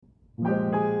Hello,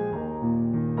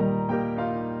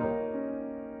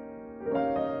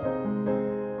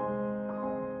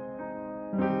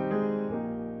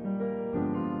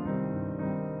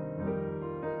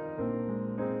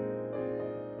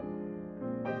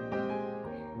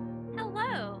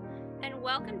 and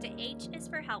welcome to H is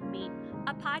for Helpmeet,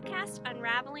 a podcast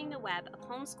unraveling the web of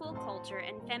homeschool culture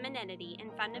and femininity in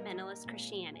fundamentalist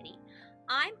Christianity.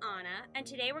 I'm Anna, and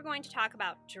today we're going to talk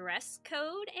about dress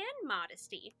code and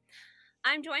modesty.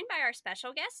 I'm joined by our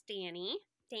special guest, Danny.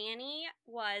 Danny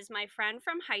was my friend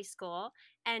from high school,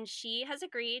 and she has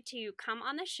agreed to come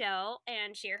on the show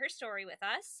and share her story with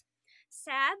us.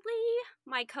 Sadly,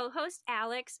 my co-host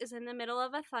Alex is in the middle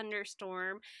of a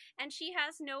thunderstorm and she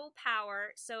has no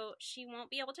power, so she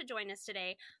won't be able to join us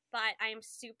today. But I'm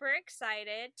super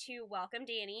excited to welcome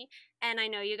Danny, and I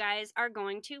know you guys are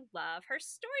going to love her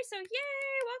story. So yay!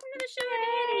 Welcome to the show,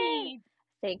 Danny!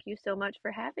 Thank you so much for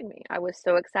having me. I was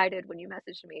so excited when you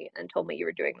messaged me and told me you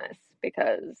were doing this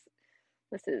because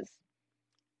this is,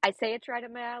 I say it's right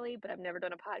up my alley, but I've never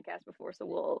done a podcast before, so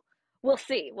we'll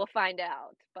see. We'll find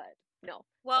out. But no,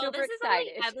 Well, super this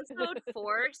excited. is only episode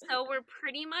 4, so we're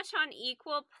pretty much on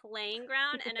equal playing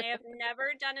ground, and I have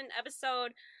never done an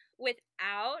episode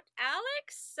without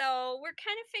Alex, so we're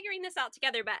kind of figuring this out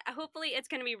together, but hopefully it's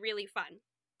going to be really fun.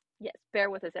 Yes, bear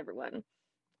with us, everyone.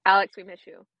 Alex, we miss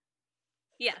you.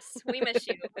 Yes, we miss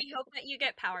you. We hope that you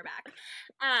get power back.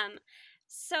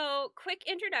 So quick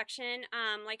introduction.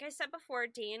 Like I said before,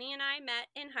 Danny and I met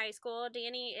in high school.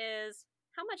 Danny is,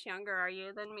 how much younger are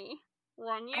you than me?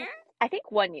 1 year? I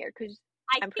think 1 year, because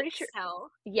I'm pretty sure. So.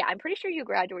 Yeah, I'm pretty sure you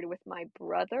graduated with my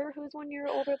brother, who's 1 year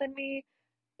older than me,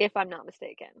 if I'm not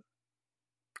mistaken.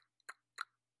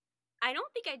 I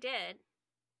don't think I did.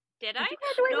 Did I? You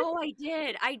graduate No, I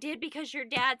did. I did because your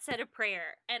dad said a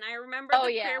prayer. And I remember the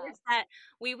prayer was that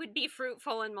we would be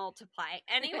fruitful and multiply.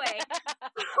 Anyway,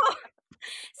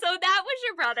 so that was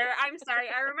your brother. I'm sorry.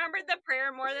 I remembered the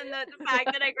prayer more than the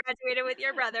fact that I graduated with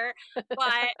your brother.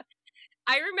 But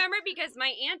I remember because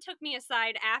my aunt took me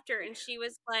aside after and she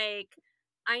was like,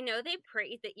 I know they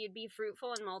prayed that you'd be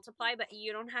fruitful and multiply, but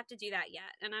you don't have to do that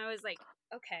yet. And I was like,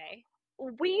 okay.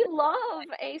 We love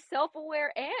a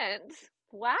self-aware aunt.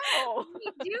 Wow.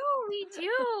 We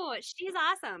do. She's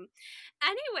awesome.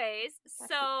 Anyways,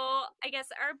 so I guess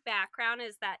our background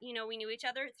is that, we knew each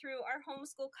other through our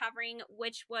homeschool covering,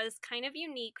 which was kind of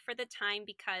unique for the time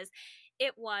because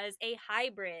it was a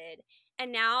hybrid.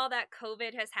 And now that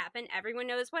COVID has happened, everyone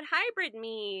knows what hybrid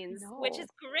means, which is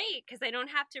great because I don't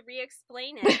have to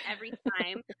re-explain it every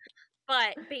time.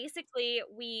 But basically,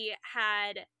 we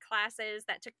had classes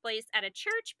that took place at a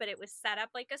church, but it was set up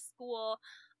like a school.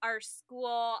 Our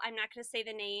school, I'm not going to say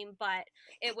the name, but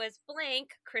it was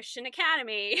blank Christian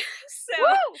Academy. So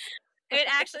it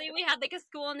actually, we had like a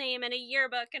school name and a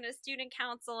yearbook and a student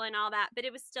council and all that, but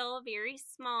it was still very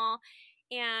small.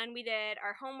 And we did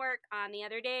our homework on the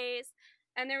other days.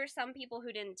 And there were some people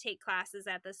who didn't take classes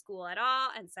at the school at all,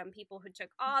 and some people who took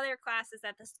all their classes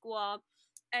at the school.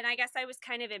 And I guess I was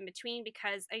kind of in between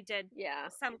because I did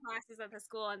some classes at the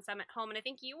school and some at home. And I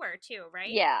think you were too, right?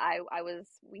 Yeah,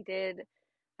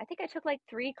 I think I took like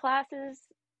 3 classes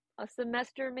a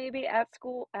semester maybe at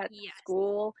school,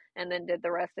 and then did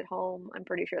the rest at home. I'm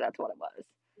pretty sure that's what it was.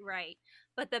 Right.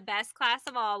 But the best class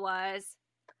of all was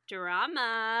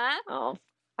drama. Oh,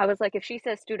 I was like, if she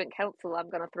says student council, I'm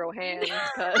going to throw hands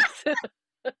because...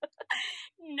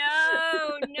 No.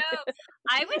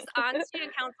 I was on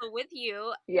student council with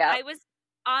you. Yeah. I was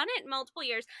on it multiple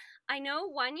years. I know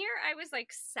 1 year I was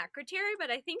like secretary,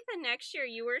 but I think the next year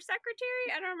you were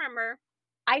secretary. I don't remember.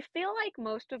 I feel like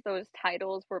most of those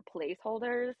titles were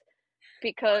placeholders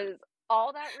because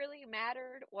all that really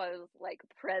mattered was like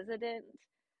president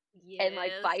and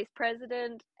like vice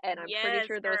president, and I'm pretty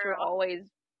sure those were always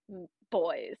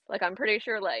boys. Like, I'm pretty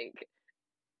sure, like,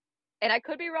 and I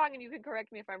could be wrong and you can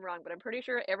correct me if I'm wrong, but I'm pretty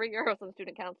sure every year I was on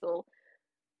student council,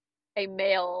 a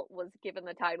male was given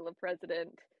the title of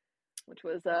president, which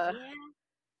was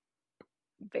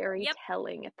very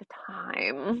telling at the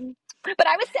time. But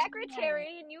I was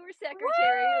secretary and you were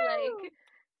secretary. Woo! Like,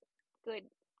 good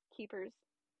keepers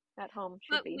at home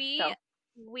should be.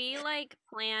 We like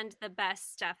planned the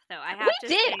best stuff though. We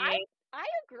did. I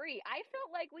agree. I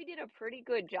felt like we did a pretty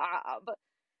good job.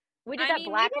 We did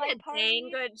black light party.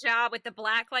 We did a dang good job with the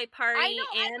black light party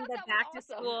and the back to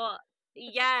school.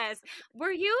 Yes.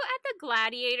 Were you at the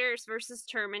Gladiators versus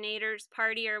Terminators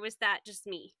party, or was that just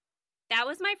me? That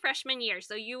was my freshman year,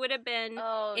 so you would have been in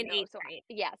 8th grade.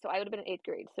 Yeah, so I would have been in 8th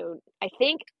grade. So I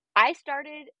think I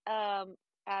started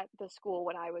at the school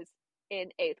when I was in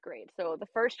 8th grade. So the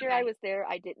first year I was there,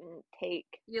 I didn't take...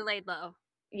 You laid low.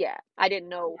 yeah, I didn't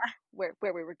know where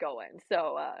we were going.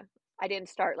 So I didn't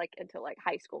start like until like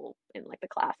high school in like the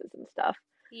classes and stuff.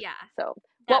 Yeah, So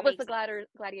that what was makes the sense.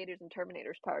 Gladiators and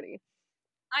Terminators party?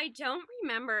 I don't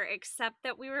remember except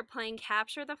that we were playing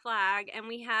capture the flag and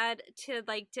we had to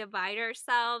like divide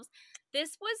ourselves.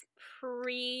 This was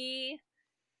pre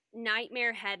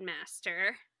Nightmare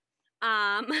Headmaster.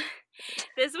 Um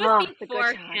this was Oh, the good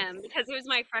before times. him because it was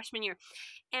my freshman year.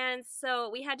 And so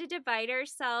we had to divide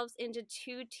ourselves into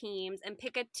two teams and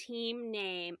pick a team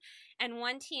name. And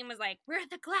one team was like, "We're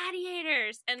the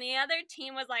Gladiators." And the other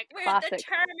team was like, "We're the Classic.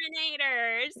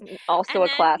 Terminators." Also And a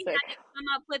then we classic. had to come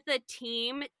up with a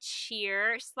team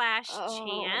cheer slash Oh,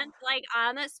 chant, like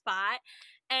on the spot.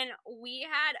 And we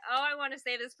had, oh, I want to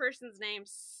say this person's name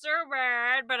so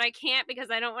bad, but I can't because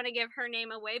I don't want to give her name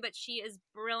away. But she is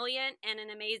brilliant and an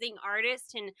amazing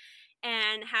artist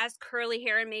and has curly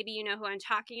hair, and maybe you know who I'm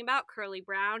talking about, curly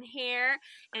brown hair,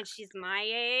 and she's my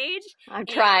age. I'm And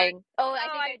trying. Oh, I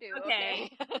think I do. okay.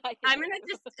 Okay. I think I'm I gonna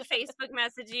do. just Facebook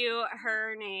message you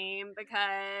her name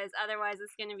because otherwise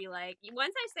it's gonna be like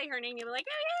once I say her name, you'll be like,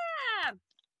 oh yeah.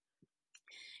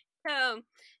 So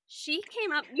she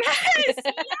came up. Yes,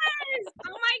 yes. Oh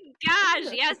my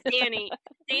gosh, yes, Danny.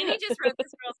 Danny just wrote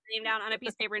this girl's name down on a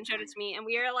piece of paper and showed it to me, and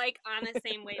we are like on the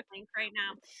same wavelength right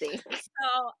now. See.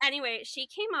 So anyway, she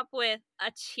came up with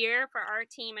a cheer for our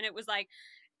team, and it was like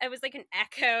an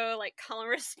echo, like call and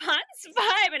response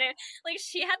vibe, and it like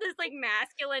she had this like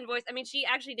masculine voice. I mean, she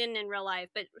actually didn't in real life,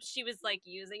 but she was like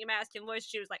using a masculine voice.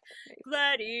 She was like,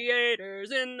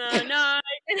 "Gladiators in the night,"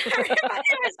 and everybody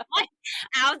was like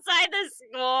outside the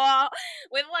school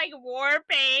with like war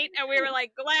paint, and we were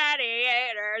like,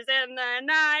 "Gladiators in the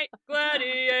night,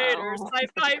 gladiators, Oh. fight,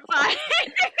 fight, fight."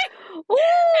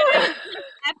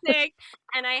 Epic.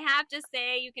 And I have to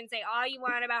say, you can say all you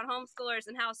want about homeschoolers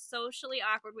and how socially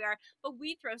awkward we are, but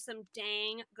we throw some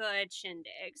dang good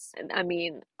shindigs. I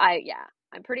mean,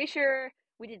 I'm pretty sure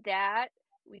we did that.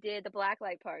 We did the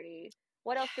blacklight party.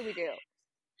 What else did we do?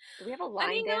 Do we have a I line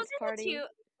mean, those dance are the party? two.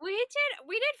 We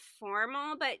did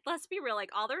formal, but let's be real,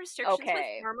 like all the restrictions with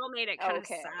Okay. formal made it kind of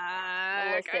Okay. suck.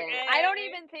 Listen, I don't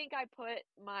even think I put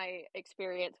my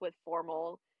experience with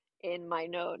formal in my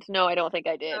notes. No, I don't think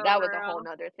I did. So That was a whole real.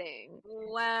 nother thing.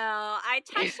 Well, I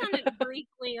touched on it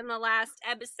briefly in the last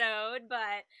episode,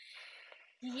 but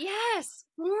yes,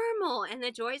 formal and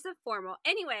the joys of formal.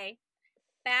 Anyway,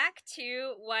 back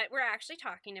to what we're actually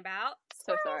talking about.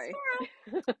 So Squirrel, sorry.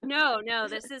 squirrel. No,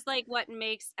 this is like what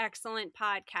makes excellent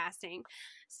podcasting.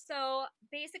 So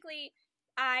basically,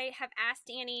 I have asked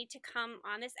Annie to come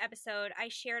on this episode. I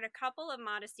shared a couple of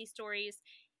modesty stories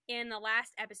in the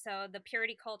last episode, the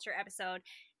purity culture episode.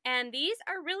 And these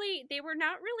are really, they were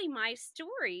not really my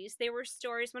stories. They were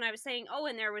stories when I was saying, oh,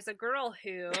 and there was a girl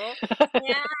who,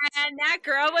 and that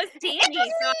girl was Danny.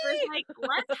 So I was like,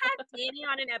 let's have Danny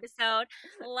on an episode.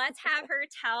 Let's have her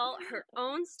tell her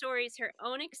own stories, her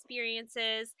own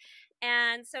experiences.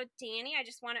 And so, Danny, I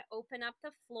just want to open up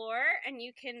the floor and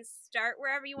you can start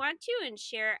wherever you want to and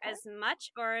share as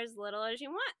much or as little as you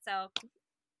want. So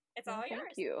it's all yours.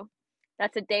 Thank you.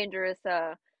 That's a dangerous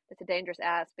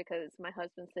ask because my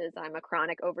husband says I'm a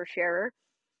chronic oversharer.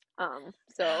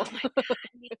 So Oh my God,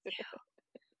 me too.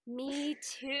 Me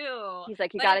too. He's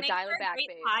like, you But gotta it makes dial for it a back, great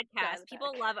babe. podcast.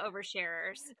 People love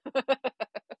oversharers.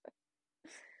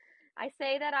 I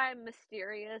say that I'm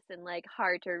mysterious and like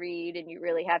hard to read and you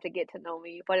really have to get to know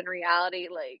me, but in reality,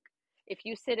 like if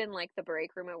you sit in like the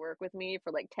break room at work with me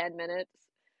for like 10 minutes,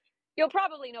 you'll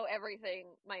probably know everything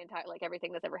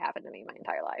everything that's ever happened to me my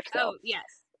entire life. So Oh, yes.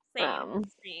 Same.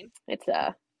 It's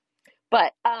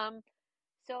but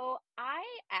so I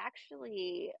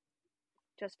actually,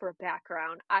 just for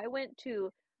background, I went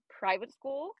to private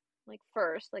school like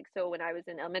first, like so when I was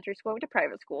in elementary school I went to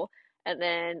private school, and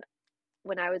then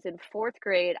when I was in 4th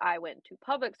grade I went to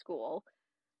public school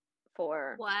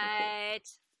for What?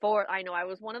 I know I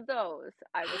was one of those.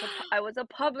 I was a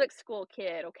public school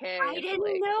kid, okay? I So didn't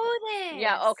like, know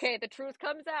yeah, this. okay, the truth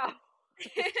comes out.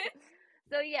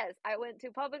 So yes, I went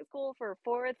to public school for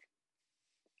 4th,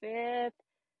 5th,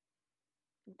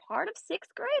 part of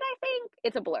 6th grade, I think.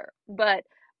 It's a blur. But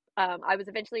I was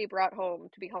eventually brought home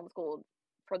to be homeschooled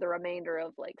for the remainder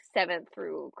of like 7th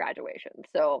through graduation.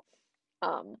 So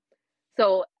um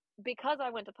so because I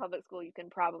went to public school, you can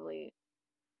probably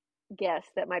guess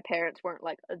that my parents weren't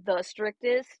like the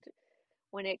strictest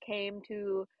when it came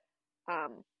to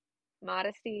um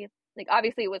modesty. Like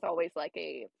obviously it was always like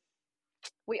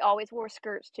we always wore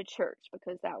skirts to church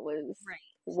because that was Right.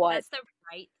 what That's the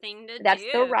right thing to that's do.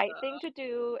 the right thing to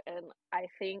do. And I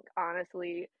think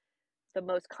honestly the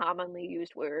most commonly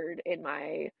used word in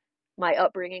my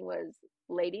upbringing was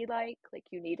ladylike. Like,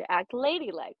 you need to act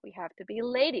ladylike. We have to be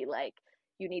ladylike.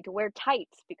 You need to wear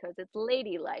tights because it's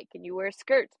ladylike, and you wear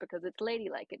skirts because it's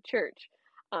ladylike at church.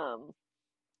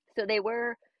 So they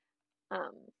were,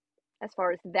 um, as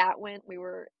far as that went, we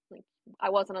were like, I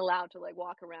wasn't allowed to like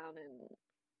walk around and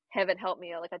heaven help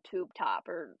me like a tube top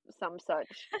or some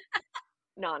such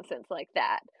nonsense like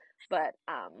that. But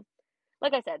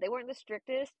like I said, they weren't the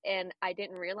strictest, and I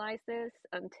didn't realize this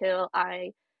until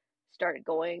I started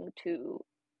going to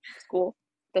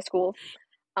the school.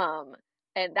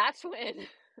 And that's when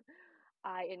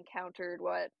I encountered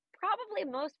what probably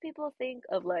most people think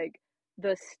of like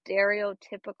the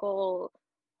stereotypical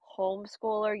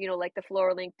homeschooler, like the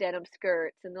floor length denim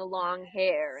skirts and the long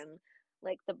hair and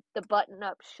like the button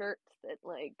up shirts that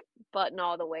like button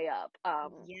all the way up.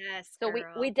 Yes, So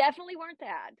girl. we definitely weren't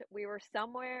that. We were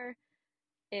somewhere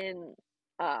in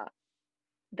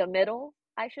the middle,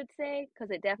 I should say, because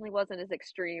it definitely wasn't as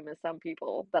extreme as some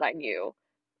people that I knew.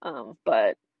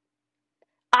 But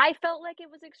I felt like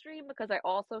it was extreme because I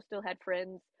also still had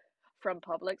friends from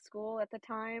public school at the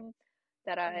time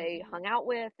that I hung out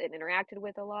with and interacted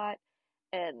with a lot.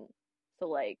 And so,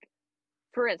 like,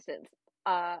 for instance,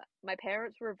 my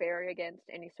parents were very against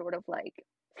any sort of like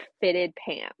fitted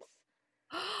pants.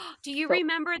 Do you So,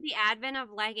 remember the advent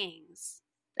of leggings?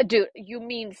 dude, you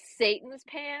mean Satan's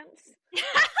pants?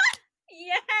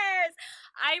 Yes.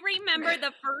 I remember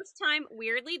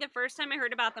weirdly, the first time I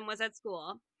heard about them was at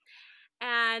school.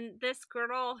 And this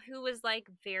girl who was like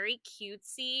very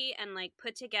cutesy and like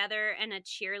put together and a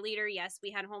cheerleader. Yes, we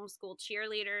had homeschool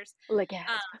cheerleaders. Like, yes.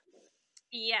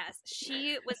 Yes,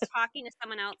 she was talking to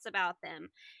someone else about them,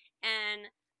 and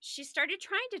she started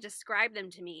trying to describe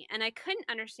them to me, and I couldn't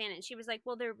understand it. And she was like,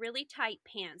 "Well, they're really tight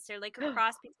pants. They're like a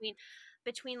cross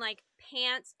between like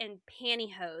pants and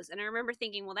pantyhose." And I remember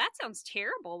thinking, "Well, that sounds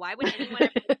terrible. Why would anyone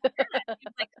ever wear that?" She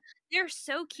was like, "They're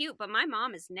so cute, but my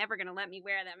mom is never going to let me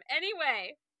wear them."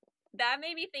 Anyway, that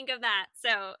made me think of that.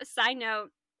 So, side note,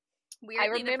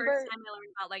 weirdly, the first time I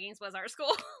learned about leggings was our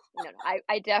school. No,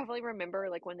 I definitely remember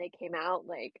like when they came out,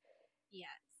 like, Yes.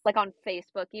 like on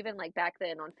Facebook, even like back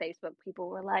then on Facebook, people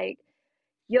were like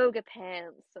yoga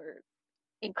pants or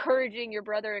encouraging your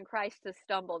brother in Christ to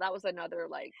stumble. That was another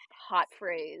like hot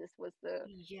phrase, was the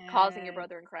causing your Yes.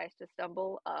 brother in Christ to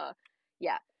stumble.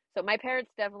 Yeah. So my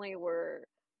parents definitely were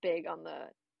big on the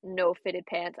no fitted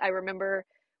pants. I remember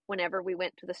whenever we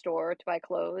went to the store to buy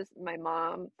clothes, my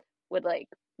mom would like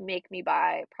make me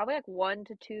buy probably like 1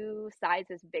 to 2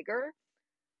 sizes bigger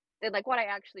than like what I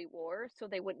actually wore so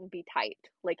they wouldn't be tight.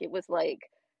 Like, it was like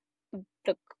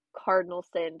the cardinal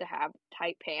sin to have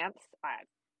tight pants.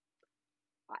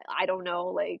 I don't know,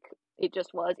 like, it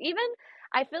just was. Even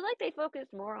I feel like they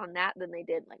focused more on that than they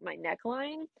did like my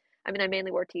neckline. I mean, I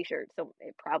mainly wore t-shirts, so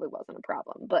it probably wasn't a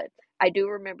problem. But I do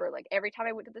remember like every time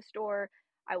I went to the store,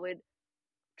 I would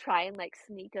try and like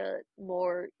sneak a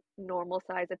more normal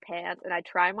size of pants, and I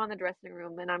try them on the dressing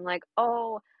room, and I'm like,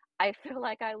 oh, I feel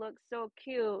like I look so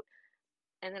cute.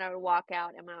 And then I would walk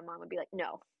out, and my mom would be like,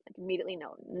 no, like immediately,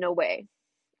 no, no way.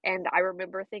 And I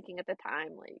remember thinking at the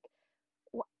time, like,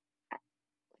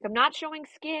 I'm not showing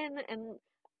skin, and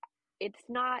it's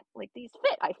not like these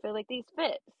fit. I feel like these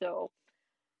fit. So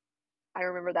I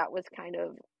remember that was kind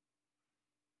of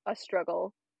a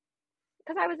struggle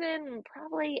because I was in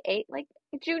probably like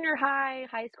junior high,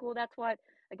 high school. That's what,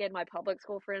 again, my public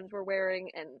school friends were wearing.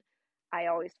 And I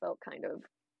always felt kind of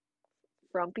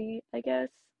frumpy, I guess,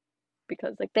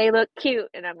 because like they look cute.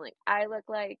 And I'm like, I look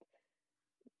like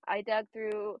I dug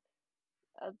through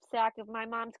a sack of my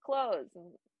mom's clothes, and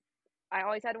I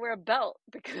always had to wear a belt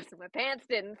because my pants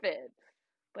didn't fit.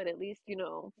 But at least, they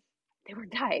were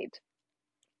tight.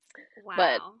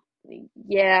 But Wow.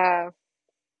 yeah,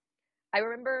 I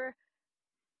remember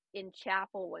in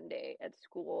chapel one day at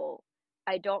school,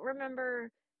 I don't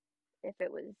remember if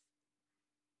it was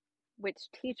which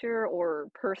teacher or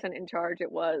person in charge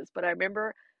it was, but I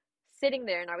remember sitting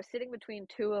there, and I was sitting between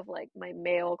two of like my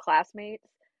male classmates,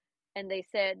 and they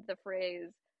said the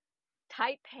phrase,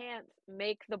 tight pants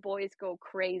make the boys go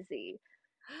crazy.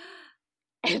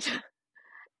 And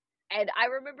and I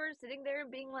remember sitting there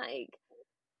and being like,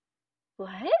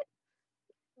 what?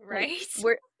 Like, Right?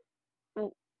 we're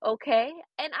okay.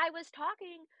 And I was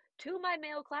talking to my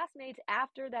male classmates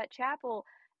after that chapel,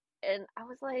 and I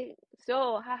was like,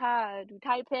 so, haha, do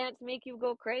tight pants make you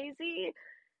go crazy?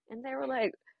 And they were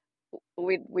like,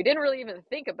 we didn't really even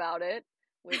think about it,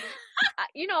 which, I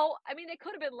mean, they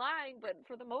could have been lying, but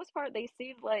for the most part, they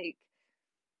seemed like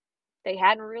they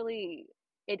hadn't really,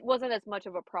 it wasn't as much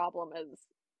of a problem as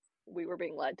we were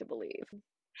being led to believe.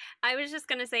 I was just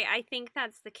going to say, I think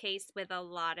that's the case with a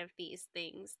lot of these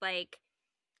things. Like,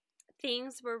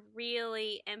 things were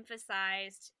really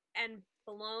emphasized and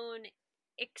blown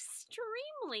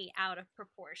extremely out of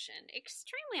proportion.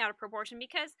 Extremely out of proportion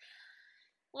because,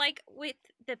 like, with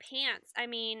the pants, I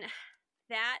mean,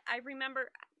 that I remember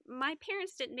my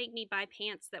parents didn't make me buy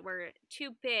pants that were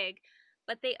too big,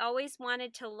 but they always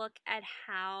wanted to look at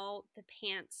how the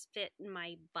pants fit in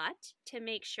my butt to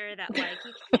make sure that, like,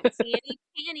 you can't see any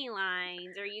panty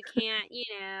lines or you can't,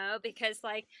 because,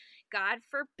 like, God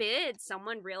forbid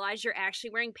someone realize you're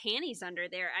actually wearing panties under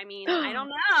there. I mean, I don't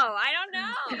know. I don't know.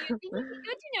 You'd think it'd be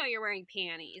good to know you're wearing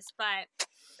panties, but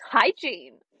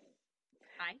hygiene.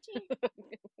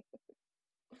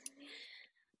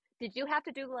 Did you have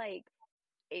to do like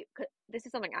this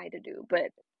is something I had to do, but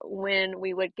when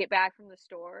we would get back from the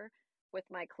store with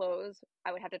my clothes,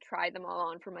 I would have to try them all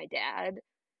on for my dad,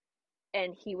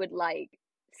 and he would like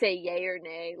say yay or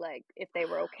nay, like if they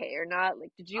were okay or not. Like,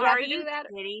 did you have to do that? Are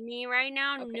you kidding me right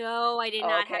now? Okay. No, I did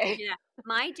not have to Okay. do that.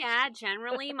 My dad,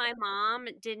 generally, my mom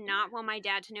did not want my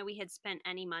dad to know we had spent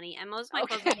any money, and most of my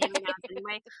clothes were Okay. hand-me-downs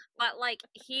anyway. But like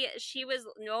she was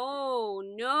no.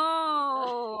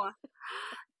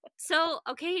 So,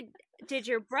 okay, did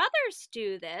your brothers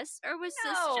do this, or was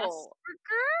this just No. for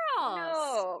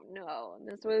girls? No.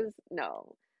 This was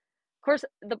no. Of course,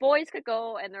 the boys could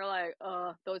go and they're like,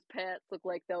 those pants look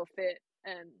like they'll fit,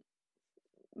 and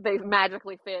they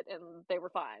magically fit, and they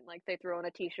were fine. Like, they threw on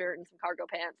a t-shirt and some cargo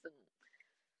pants and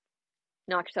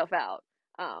knock yourself out.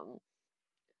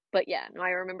 But yeah, no, I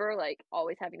remember like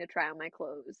always having to try on my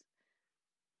clothes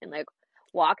and like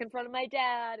walk in front of my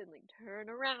dad and like turn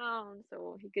around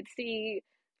so he could see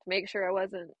to make sure I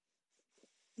wasn't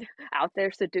out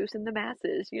there seducing the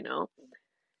masses,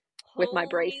 with my Holy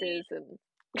braces and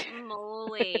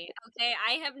moly. Okay,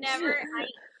 I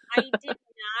did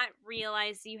not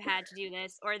realize you had to do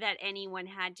this or that anyone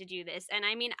had to do this. And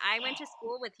I mean, I went to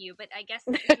school with you, but I guess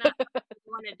this is not what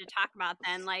you wanted to talk about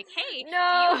then. Like, hey, do you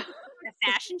no. have a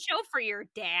fashion show for your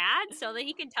dad so that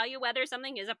he can tell you whether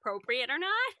something is appropriate or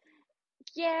not?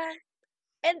 Yeah.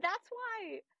 And that's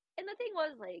why, and the thing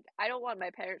was, like, I don't want my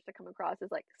parents to come across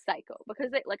as like psycho,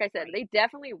 because they, like I said, Right. they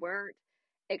definitely weren't,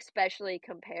 especially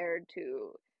compared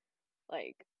to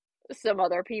like some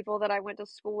other people that I went to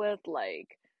school with.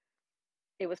 Like,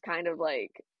 it was kind of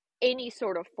like any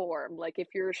sort of form. Like, if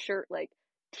your shirt, like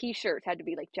t-shirts had to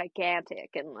be like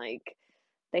gigantic, and like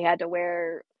they had to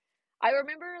wear, I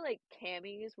remember like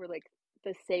camis were like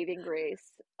the saving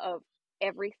grace of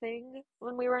everything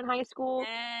when we were in high school.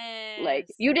 Like,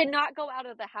 Yes. you did not go out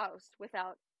of the house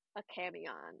without a cami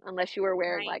on unless you were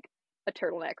wearing Right. like a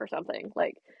turtleneck or something.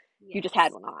 Like, you just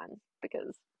had Yes. one on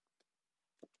because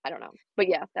I don't know. But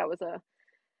yeah, it was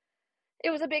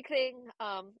a big thing.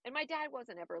 And my dad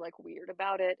wasn't ever like weird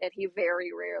about it, and he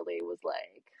very rarely was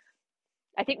like,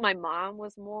 I think my mom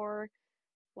was more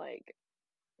like,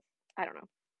 I don't know.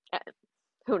 Uh,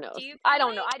 Who Do knows? you I feel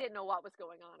don't know. like I didn't know what was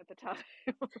going on at the time.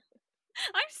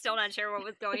 I'm still not sure what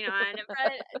was going on,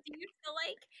 but do you feel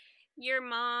like your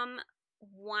mom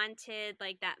wanted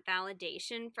like that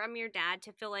validation from your dad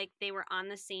to feel like they were on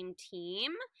the same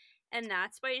team and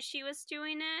that's why she was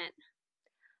doing it?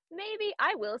 Maybe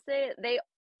I will say they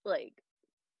like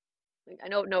I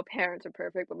know no parents are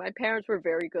perfect, but my parents were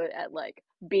very good at like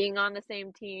being on the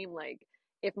same team. Like,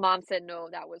 if mom said no,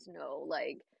 that was no.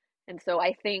 Like, and so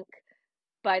I think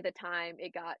by the time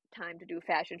it got time to do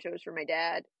fashion shows for my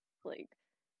dad, like,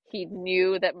 he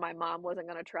knew that my mom wasn't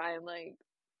gonna try and like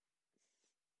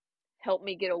help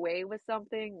me get away with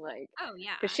something, like, Oh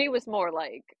because yeah. she was more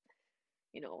like,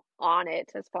 on it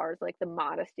as far as like the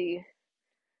modesty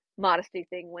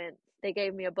thing went. They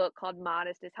gave me a book called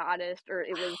Modest is Hottest, or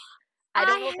it was, I I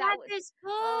don't know if that had was, this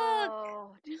book.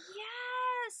 oh,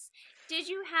 Yes. Did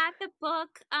you have the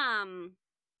book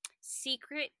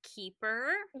Secret Keeper?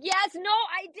 yes, no,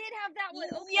 I did have that one.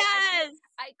 Okay, Yes.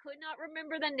 I could not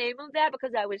remember the name of that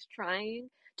because I was trying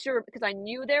to, because I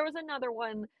knew there was another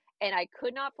one, and I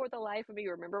could not for the life of me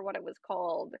remember what it was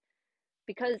called,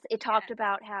 because it talked Yes.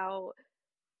 about how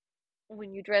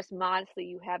when you dress modestly,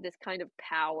 you have this kind of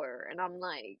power, and I'm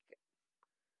like,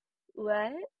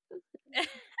 what?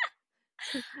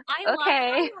 I love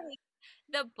Okay. how like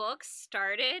the book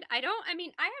started. I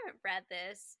mean, I haven't read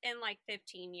this in like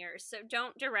 15 years, so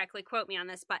don't directly quote me on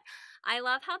this, but I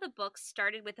love how the book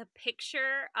started with a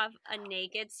picture of a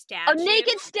naked A statue.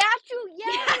 naked statue?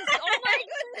 Yeah. Yes! Oh my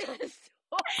goodness!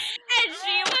 And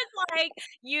she was like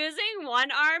using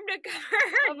one arm to cover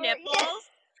her Cover, yeah. nipples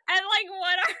and like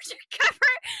one arm to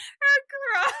cover her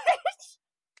crotch.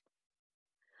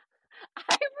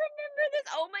 I remember this.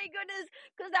 Oh my goodness,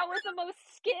 because that was the most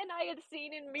skin I had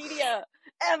seen in media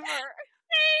ever.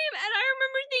 Same. And I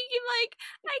remember thinking like,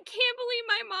 I can't believe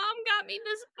my mom got me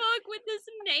this book with this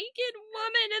naked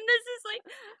woman, and this is like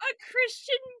a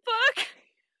Christian book.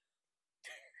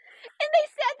 And they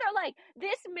said, they're like,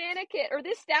 this mannequin or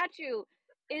this statue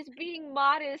is being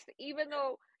modest even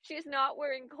though she's not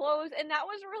wearing clothes. And that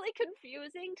was really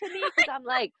confusing to me because I'm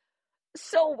like,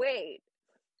 so wait.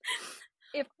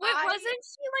 Wasn't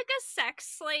she like a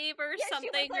sex slave or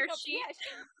something?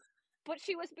 But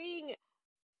she was being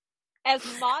as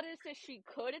modest as she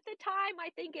could at the time,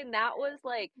 I think, and that was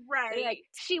like, right. Like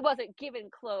she wasn't given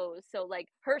clothes, so like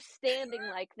her standing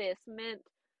like this meant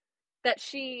that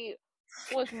she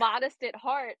was modest at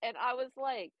heart, and I was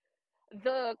like,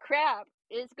 the crap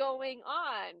is going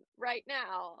on right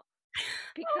now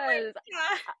because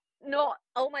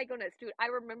oh my goodness, dude, I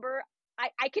remember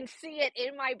I can see it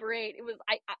in my brain. It was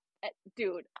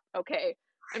dude, okay.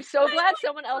 I'm so glad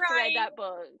someone else read that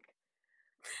book.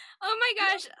 Oh my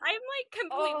gosh, I'm like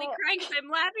completely crying because I'm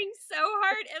laughing so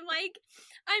hard, and like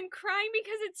I'm crying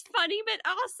because it's funny, but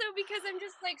also because I'm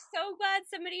just like so glad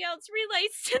somebody else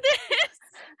relates to this.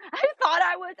 I thought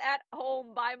I was at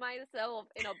home by myself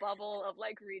in a bubble of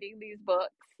like reading these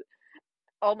books.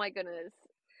 Oh my goodness.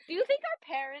 Do you think our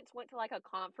parents went to like a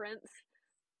conference?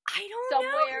 I don't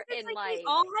know. It's like we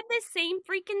all had the same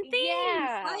freaking things.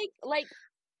 Yeah. Like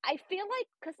I feel like,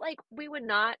 because like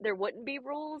there wouldn't be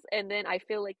rules, and then I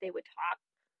feel like they would talk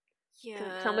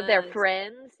to some of their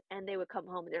friends, and they would come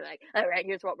home and they're like, all right,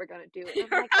 here's what we're gonna do. And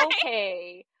I'm like,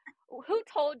 okay, who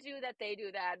told you that they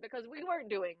do that? Because we weren't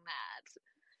doing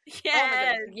that. Yes. Oh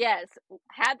my goodness, yes.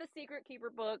 Had the Secret Keeper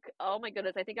book. Oh my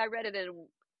goodness, I think I read it in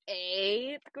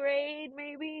 8th grade,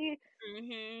 maybe.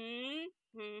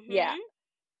 Yeah,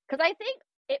 because I think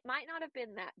it might not have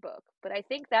been that book, but I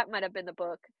think that might have been the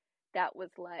book that was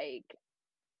like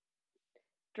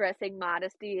dressing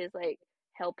modesty is like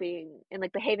helping, and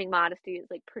like behaving modesty is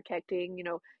like protecting,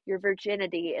 your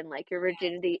virginity, and like your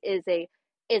virginity is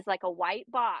like a white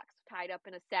box tied up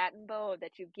in a satin bow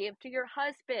that you give to your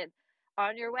husband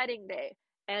on your wedding day.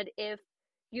 And if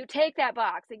you take that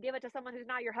box and give it to someone who's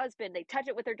not your husband, they touch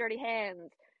it with their dirty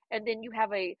hands, and then you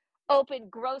have a open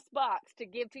gross box to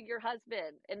give to your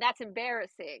husband, and that's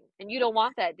embarrassing, and you don't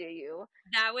want that, do you?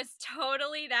 That was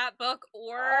totally that book.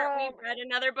 Or we read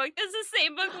another book that's the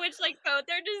same book, which like both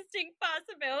are distinct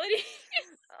possibilities.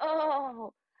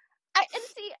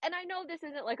 And I know this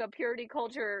isn't like a purity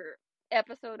culture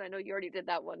episode, I know you already did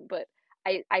that one, but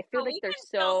I feel like they're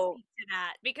so speak to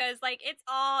that because like it's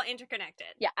all interconnected.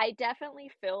 Yeah, I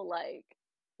definitely feel like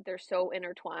they're so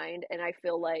intertwined, and I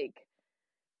feel like,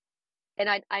 and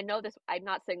I know this, I'm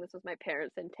not saying this was my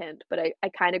parents' intent, but I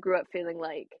kind of grew up feeling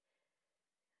like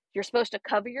you're supposed to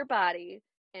cover your body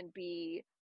and be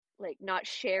like, not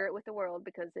share it with the world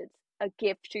because it's a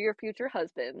gift to your future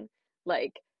husband.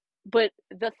 Like, but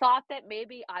the thought that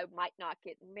maybe I might not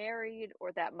get married,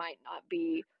 or that might not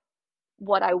be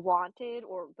what I wanted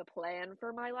or the plan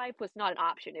for my life, was not an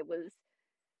option. It was,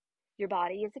 your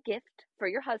body is a gift for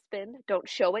your husband. Don't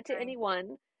show it to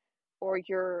anyone, or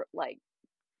you're like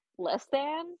less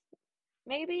than,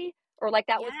 maybe, or like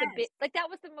that was that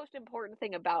was the most important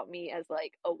thing about me as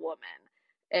like a woman.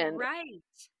 And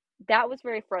that was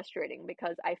very frustrating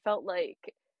because I felt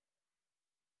like,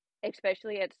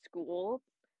 especially at school,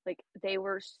 like they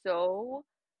were so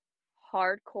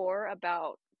hardcore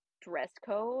about dress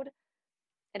code.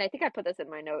 And I think I put this in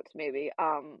my notes, maybe.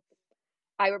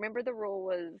 I remember the rule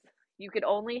was you could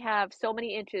only have so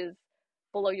many inches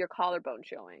below your collarbone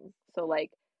showing. So like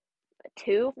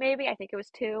 2, maybe. I think it was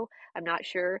 2. I'm not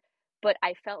sure. But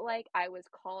I felt like I was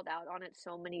called out on it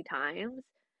so many times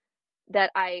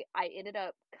that I ended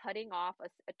up cutting off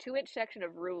a 2-inch section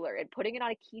of ruler and putting it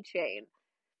on a keychain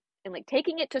and like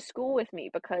taking it to school with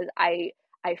me, because I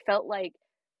felt like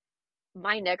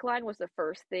my neckline was the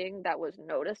first thing that was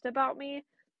noticed about me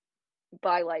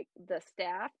by like the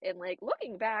staff. And like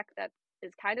looking back, that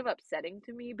is kind of upsetting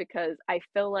to me because I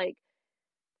feel like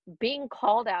being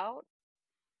called out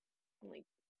like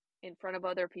in front of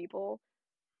other people,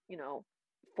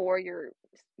 for your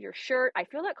shirt, I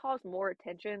feel that calls more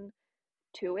attention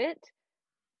to it.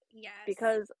 Yes.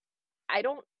 Because I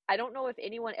don't know if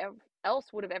anyone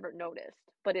else would have ever noticed,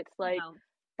 but it's like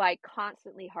by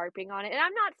constantly harping on it. And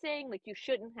I'm not saying like you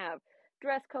shouldn't have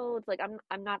dress codes, like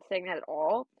I'm not saying that at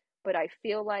all, but I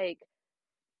feel like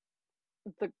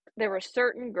there were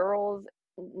certain girls'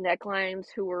 necklines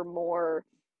who were more,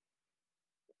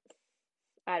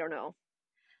 I don't know.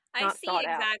 I see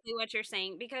exactly what you're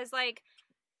saying, because like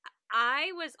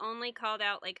I was only called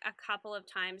out like a couple of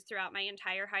times throughout my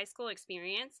entire high school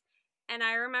experience. And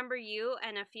I remember you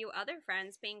and a few other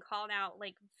friends being called out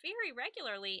like very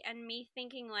regularly, and me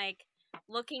thinking like,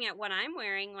 looking at what I'm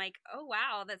wearing, like, oh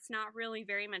wow, that's not really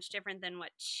very much different than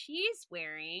what she's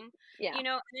wearing. Yeah. And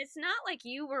it's not like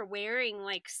you were wearing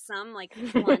like some like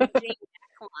plunging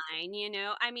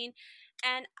neckline, I mean,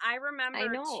 and I I remember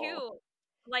know. too,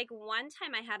 like one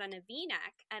time I had on a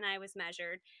V-neck and I was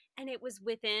measured and it was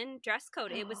within dress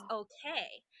code. It was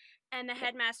okay. And the Yeah.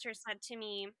 headmaster said to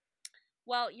me,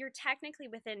 well, you're technically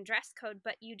within dress code,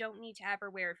 but you don't need to ever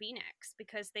wear V-necks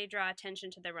because they draw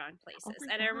attention to the wrong Oh places. my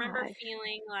And I remember gosh.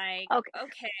 feeling like, Okay.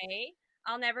 okay,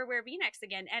 I'll never wear V-necks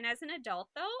again. And as an adult,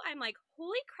 though, I'm like,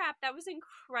 holy crap, that was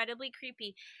incredibly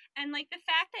creepy. And like the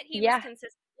fact that he was Yeah.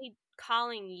 consistently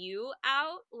calling you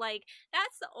out, like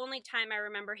that's the only time I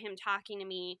remember him talking to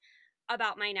me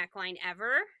about my neckline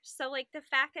ever. So like the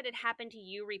fact that it happened to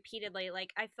you repeatedly,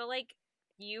 like I feel like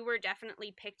you were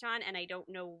definitely picked on and I don't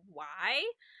know why,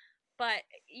 but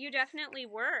you definitely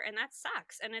were and that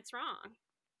sucks and it's wrong.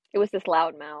 It was this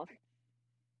loud mouth.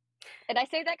 And I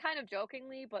say that kind of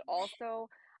jokingly, but also,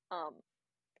 um,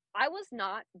 I was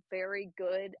not very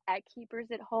good at keepers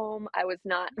at home. I was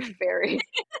not very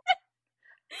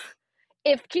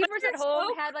if But keepers at you're home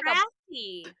so had like a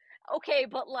crafty. okay,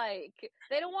 but like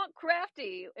they don't want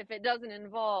crafty if it doesn't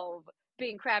involve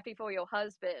being crafty for your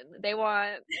husband. They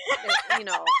want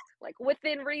like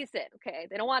within reason, okay?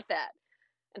 They don't want that.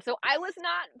 And so I was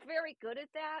not very good at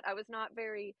that. I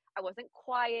wasn't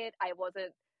quiet. I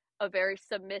wasn't a very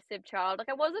submissive child. Like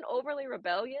I wasn't overly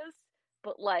rebellious,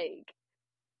 but like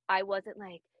I wasn't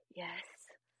like, yes,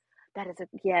 that is a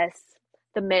yes,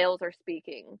 the males are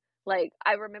speaking. Like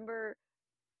I remember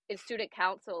in student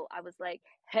council, I was like,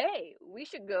 hey, we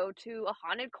should go to a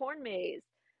haunted corn maze.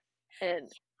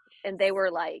 And they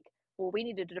were like, well, we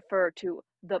need to defer to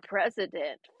the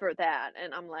president for that.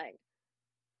 And I'm like,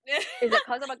 is it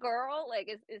because I'm a girl? Like,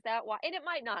 is that why? And it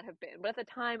might not have been, but at the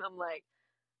time, I'm like,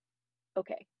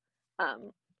 okay.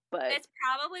 But It's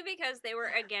probably because they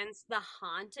were against the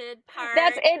haunted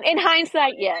that's part. in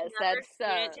hindsight, Wanted yes, another that's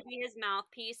student to be his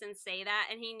mouthpiece and say that,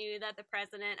 and he knew that the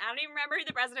president, I don't even remember who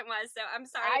the president was, so I'm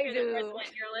sorry if I you're the do. president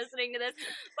and you're listening to this,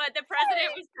 but the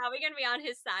president Sorry. was probably going to be on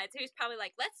his side, so he's probably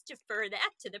like, let's defer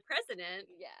that to the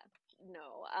president. Yeah,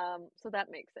 no. So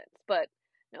that makes sense. But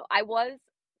no, I was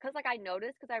because like I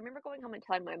noticed because I remember going home and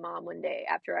telling my mom one day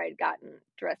after I had gotten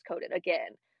dress coded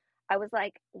again. I was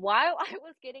like, while I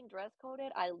was getting dress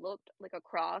coded, I looked like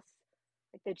across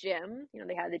like the gym.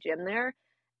 They had the gym there,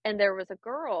 and there was a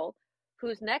girl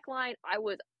whose neckline I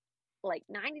was like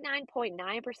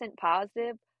 99.9%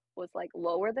 positive was like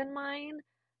lower than mine,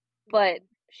 but Mm.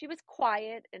 she was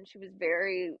quiet and she was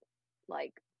very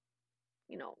like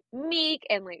meek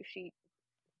and like she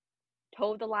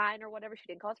towed the line or whatever. She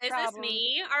didn't cause Is this problems.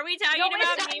 me? Are we No, talking it's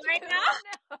about not me right you. now?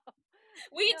 No,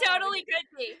 We no, totally could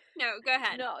be. No, go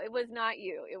ahead. no, it was not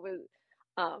you. It was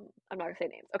I'm not gonna say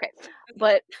names. Okay. Okay.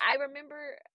 But I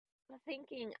remember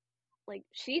thinking like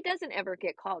she doesn't ever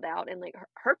get called out and like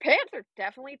her pants are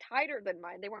definitely tighter than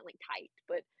mine. They weren't like tight,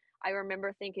 but I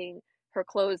remember thinking her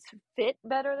clothes fit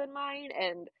better than mine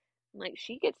and like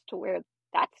she gets to wear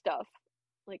that stuff.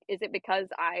 Like is it because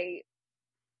I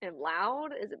am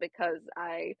loud? Is it because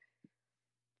I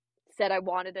said I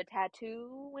wanted a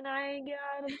tattoo when I get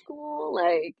out of school?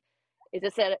 Like, is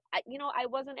it said, I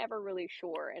wasn't ever really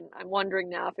sure. And I'm wondering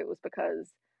now if it was because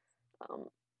um,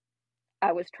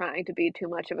 I was trying to be too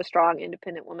much of a strong,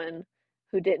 independent woman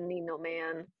who didn't need no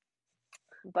man.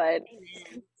 But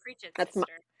Amen. Preach it, that's my,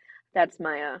 sister. that's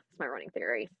my running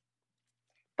theory.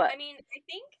 But I mean, I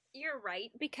think you're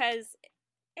right because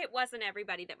it wasn't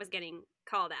everybody that was getting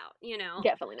called out.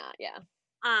 definitely not. Yeah.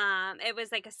 It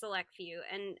was like a select few,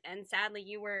 and sadly,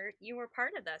 you were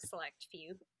part of the select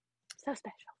few. So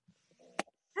special.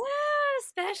 Ah,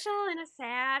 special in a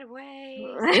sad way.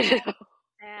 I Sad, know.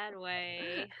 sad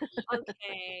way.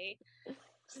 Okay.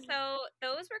 So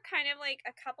those were kind of like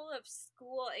a couple of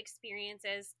school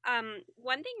experiences.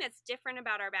 One thing that's different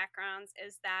about our backgrounds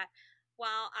is that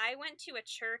while I went to a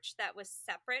church that was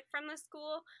separate from the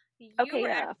school, you Okay. were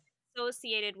Yeah. actually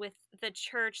associated with the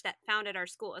church that founded our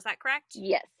school. Is that correct?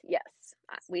 Yes. Yes.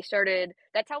 We started.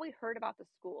 That's how we heard about the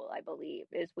school. I believe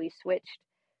is we switched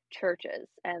churches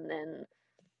and then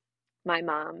my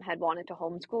mom had wanted to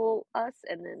homeschool us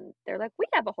and then they're like we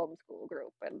have a homeschool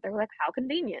group and they're like how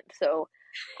convenient so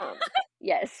um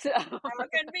yes How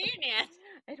convenient.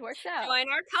 it works out. Join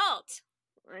our cult.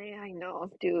 I know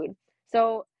dude.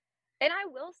 So and I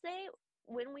will say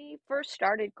when we first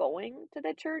started going to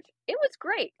the church it was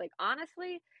great, like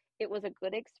honestly it was a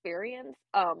good experience.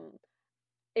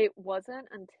 It wasn't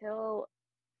until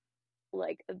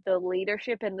like the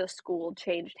leadership in the school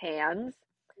changed hands,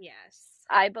 Yes.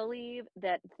 I believe,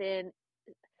 that then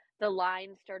the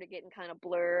lines started getting kind of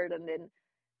blurred, and then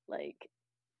like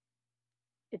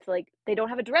it's like they don't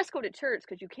have a dress code at church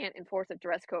because you can't enforce a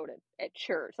dress code at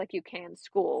church like you can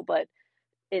school, but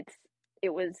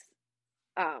it was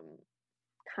um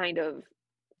kind of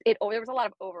there was a lot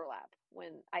of overlap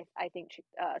when I think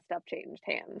stuff changed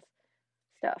hands.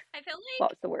 I feel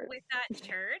What like was the word? with that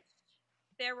church,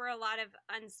 there were a lot of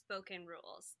unspoken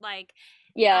rules. Like,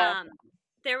 Yeah, um,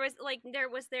 there was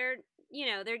there,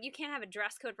 there you can't have a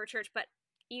dress code for church, but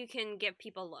you can give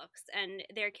people looks, and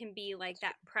there can be like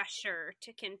that pressure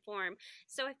to conform.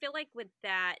 So I feel like with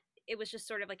that, it was just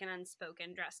sort of like an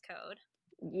unspoken dress code.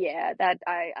 yeah, that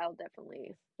I'll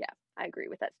definitely, yeah, I agree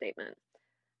with that statement.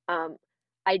 Um,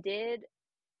 I did.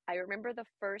 I remember the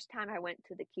first time I went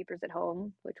to the Keepers at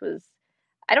Home, which was,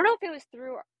 I don't know if it was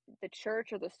through the church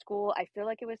or the school. I feel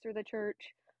like it was through the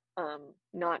church.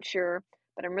 Not sure,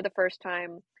 but I remember the first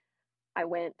time I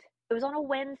went. It was on a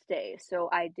Wednesday, so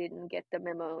I didn't get the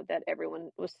memo that everyone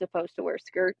was supposed to wear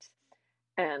skirts,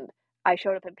 and I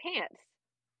showed up in pants.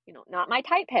 Not my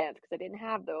tight pants because I didn't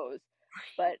have those,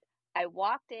 but I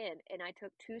walked in and I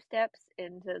took 2 steps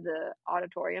into the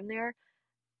auditorium there,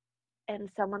 and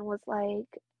someone was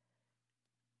like,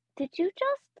 "Did you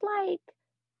just like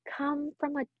come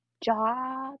from a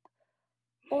job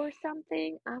or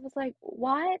something?" I was like,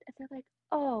 "What?" And they're like,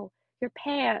 "Oh, your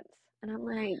pants." And I'm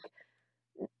like,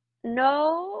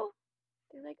 "No."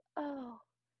 They're like, "Oh,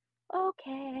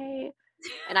 okay."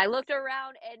 And I looked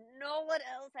around and no one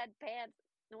else had pants.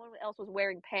 No one else was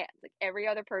wearing pants. Like every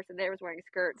other person there was wearing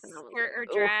skirts, and I was Skirt like, or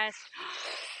 "Oh, dress.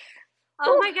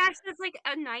 Oh my gosh, that's like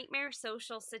a nightmare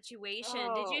social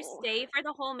situation. Did you oh." stay for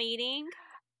the whole meeting?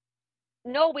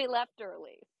 No, we left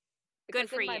early Good because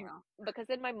for then my you. because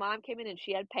then my mom came in and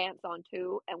she had pants on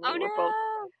too, and Oh no.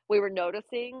 we were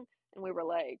noticing, and we were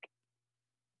like,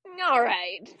 "All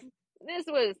right, this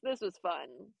was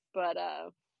fun," but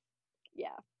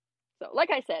yeah. So,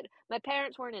 like I said, my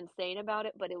parents weren't insane about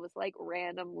it, but it was like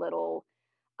random little,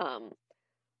 um,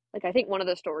 like I think one of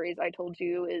the stories I told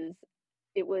you is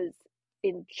it was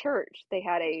in church. They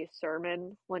had a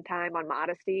sermon one time on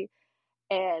modesty,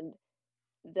 and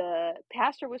the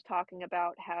pastor was talking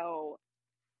about how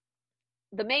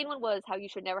the main one was how you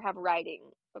should never have writing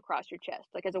across your chest,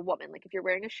 like as a woman. Like if you're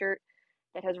wearing a shirt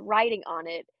that has writing on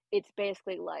it, it's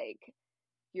basically like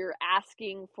you're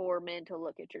asking for men to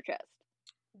look at your chest.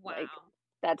 Like Wow.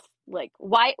 that's like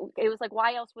why it was like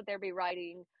why else would there be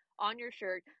writing on your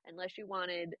shirt unless you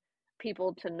wanted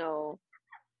people to know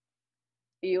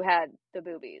you had the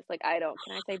boobies. Like I don't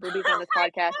can I say boobies on this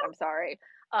podcast? I'm sorry.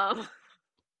 Um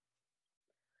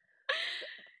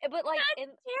but like That's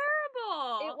and it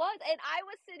terrible. was, and I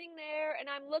was sitting there and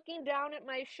I'm looking down at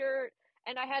my shirt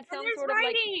and I had And some there's sort of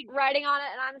like writing. writing on it,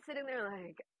 and I'm sitting there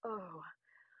like, oh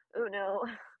no,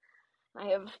 I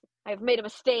have I've made a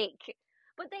mistake.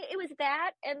 But it was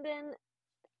that, and then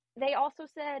they also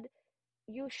said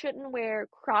you shouldn't wear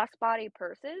crossbody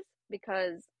purses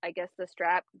because I guess the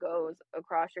strap goes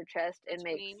across your chest and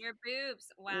Between your boobs.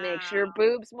 makes Wow. your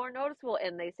boobs more noticeable,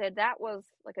 and they said that was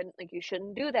like you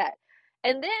shouldn't do that.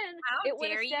 And then How it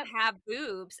went a dare you step. have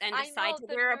boobs and I decide know, to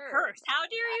the wear a nerve. purse? How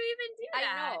dare you even do I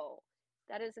that? know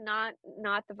that is not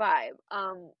the vibe.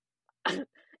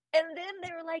 And then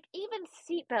they were like, even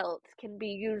seatbelts can be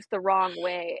used the wrong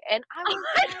way, and I Oh was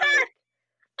my God. like,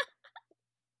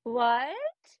 what?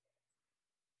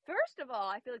 First of all,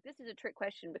 I feel like this is a trick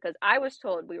question because I was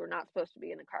told we were not supposed to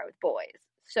be in the car with boys,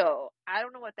 so I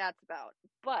don't know what that's about.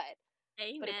 But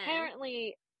Amen.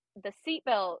 apparently, the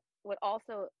seatbelt would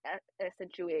also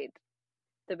accentuate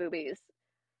the boobies,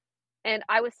 and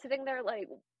I was sitting there like,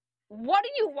 what do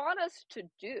you want us to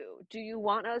do? Do you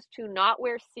want us to not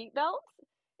wear seatbelts?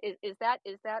 Is that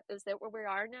where we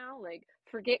are now? Like,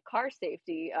 forget car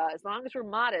safety. As long as we're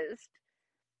modest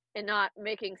and not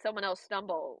making someone else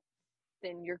stumble,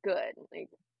 then you're good. Like,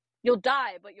 you'll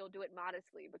die, but you'll do it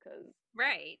modestly because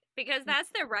Right. Because that's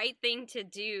the right thing to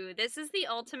do. This is the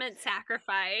ultimate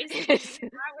sacrifice. You it's, do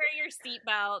not wear your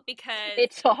seatbelt because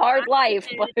it's a hard God life,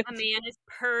 but forbid a man is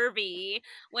pervy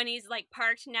when he's like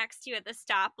parked next to you at the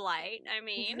stoplight. I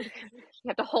mean, you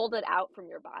have to hold it out from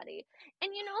your body.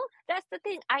 And that's the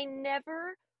thing. I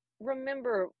never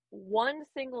remember one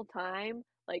single time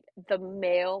like the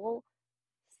male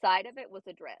side of it was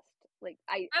addressed. Like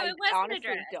oh, I it wasn't honestly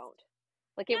addressed. don't.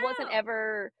 Like it wasn't No.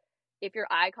 ever if your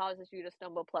eye causes you to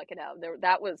stumble, pluck it out.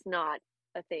 That was not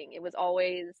a thing. It was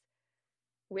always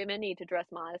women need to dress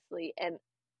modestly, and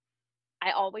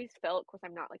I always felt, of course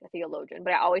I'm not like a theologian,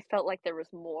 but I always felt like there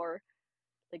was more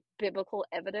like biblical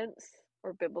evidence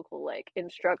or biblical like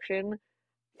instruction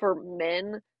for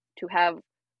men to have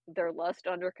their lust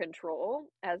under control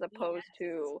as opposed Yes.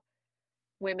 to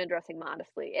women dressing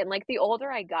modestly. And like the older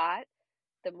I got,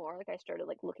 the more like I started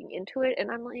like looking into it,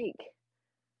 and I'm like,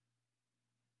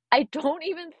 I don't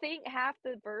even think half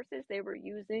the verses they were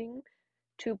using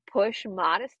to push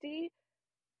modesty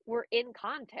were in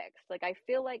context. Like I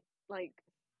feel like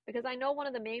because I know one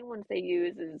of the main ones they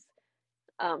use is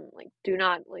like do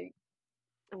not like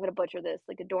I'm gonna butcher this,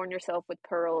 like adorn yourself with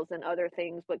pearls and other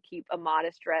things, but keep a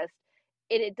modest dress.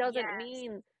 It doesn't Yes.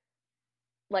 mean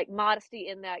like modesty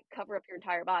in that cover up your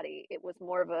entire body. It was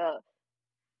more of a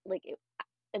like it,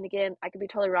 and again, I could be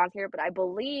totally wrong here, but I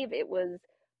believe it was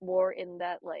more in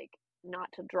that like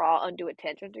not to draw undue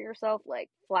attention to yourself, like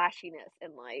flashiness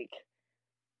and like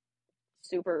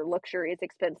super luxurious,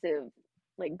 expensive,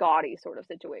 like gaudy sort of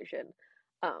situation.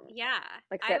 Um, Yeah.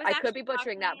 like I I said, was I could be actually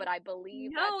butchering that, but talking. I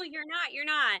believe No, that's you're not. You're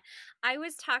not. I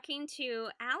was talking to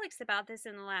Alex about this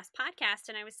in the last podcast,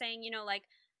 and I was saying, like,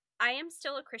 I am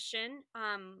still a Christian.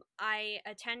 I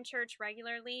attend church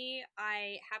regularly.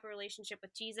 I have a relationship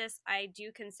with Jesus. I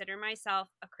do consider myself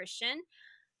a Christian,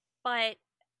 but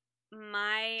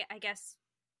my, I guess,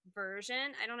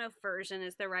 version, I don't know if version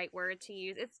is the right word to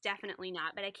use. It's definitely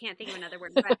not, but I can't think of another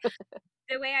word. But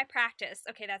the way I practice,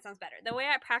 okay, that sounds better. The way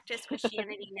I practice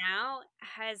Christianity now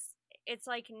it's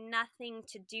like nothing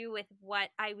to do with what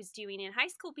I was doing in high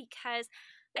school, because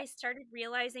yeah. I started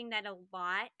realizing that a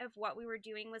lot of what we were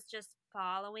doing was just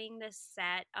following this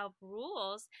set of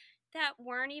rules that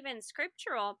weren't even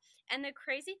scriptural. And the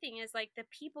crazy thing is, like, the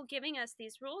people giving us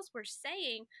these rules were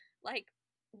saying, like,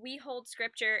 we hold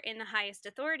scripture in the highest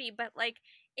authority, but like,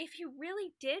 if you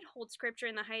really did hold scripture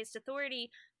in the highest authority,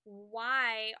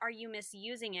 why are you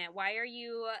misusing it? Why are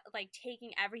you like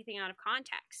taking everything out of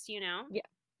context, Yeah.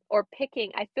 Or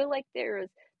picking. I feel like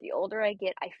the older I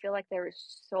get, I feel like there is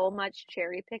so much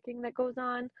cherry picking that goes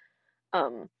on.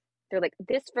 Um, they're like,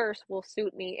 this verse will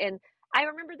suit me. And I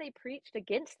remember they preached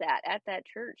against that at that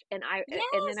church. And then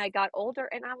Yes. I got older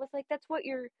and I was like, that's what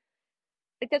you're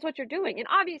doing. And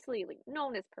obviously, like, no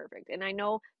one is perfect. And I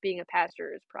know being a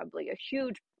pastor is probably a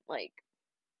huge, like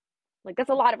that's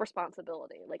a lot of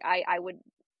responsibility. Like I would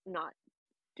not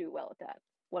do well at that.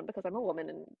 One, because I'm a woman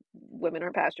and women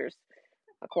are pastors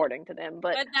according to them,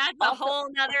 but But that's a also whole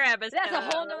nother that's a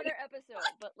episode. whole nother episode.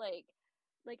 But like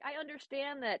I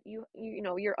understand that you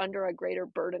know you're under a greater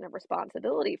burden of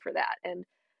responsibility for that. And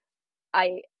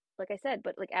I like I said,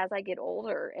 but like as I get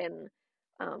older and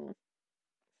um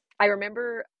I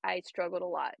remember I struggled a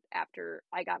lot after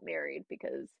I got married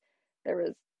because there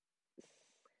was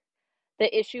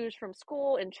the issues from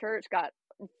school and church got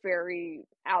very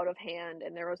out of hand,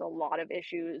 and there was a lot of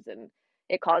issues, and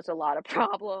it caused a lot of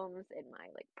problems in my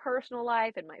like personal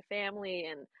life and my family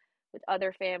and with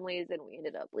other families, and we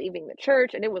ended up leaving the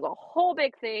church, and it was a whole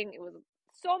big thing. It was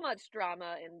so much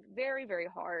drama and very very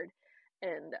hard.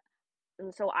 And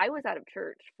and so I was out of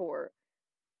church for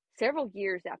several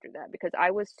years after that because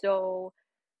I was so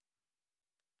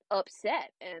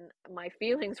upset and my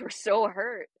feelings were so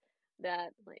hurt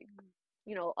that like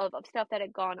of stuff that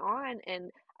had gone on.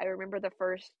 And I remember the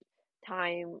first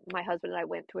time my husband and I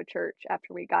went to a church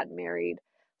after we got married,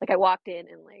 like I walked in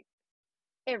and like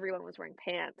everyone was wearing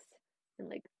pants and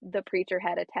like the preacher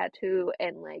had a tattoo,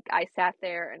 and like I sat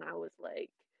there and I was like,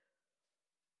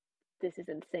 this is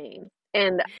insane.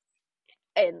 And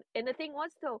the thing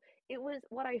was though, it was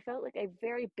what I felt like a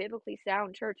very biblically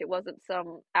sound church. It wasn't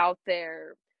some out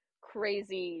there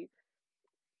crazy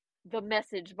the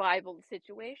Message Bible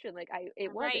situation. Like Right.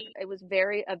 it was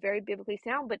a very biblically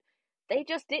sound, but they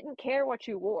just didn't care what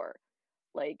you wore.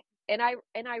 Like and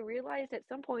I realized at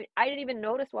some point I didn't even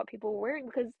notice what people were wearing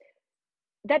because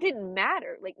that didn't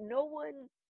matter. No one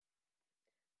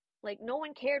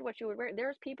cared what you were wearing.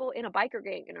 There's people in a biker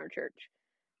gang in our church,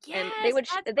 and Yes,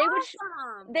 that's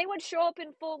awesome. they would show up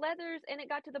in full leathers, and it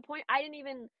got to the point I didn't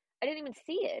even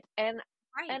see it. And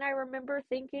Right. I remember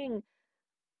thinking,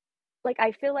 like,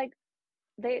 I feel like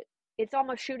they it's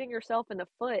almost shooting yourself in the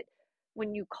foot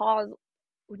when you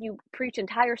preach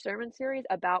entire sermon series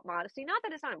about modesty. Not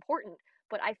that it's not important,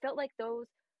 but I felt like those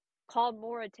called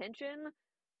more attention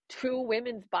to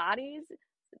women's bodies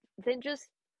than just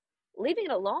leaving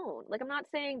it alone. Like I'm not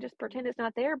saying just pretend it's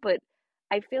not there, but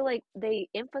I feel like they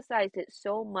emphasized it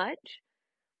so much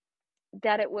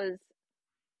that it was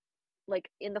like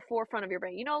in the forefront of your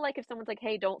brain. Like if someone's like,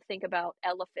 "Hey, don't think about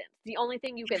elephants." The only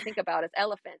thing you can think about is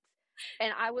elephants.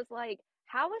 And I was like,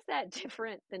 how is that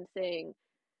different than saying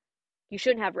you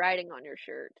shouldn't have writing on your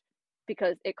shirt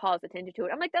because it calls attention to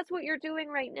it? I'm like, that's what you're doing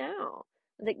right now.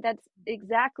 Like that's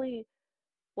exactly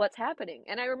what's happening.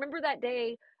 And I remember that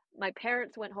day my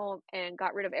parents went home and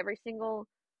got rid of every single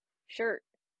shirt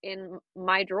in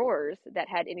my drawers that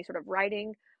had any sort of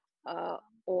writing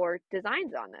or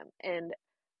designs on them. And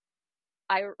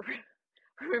I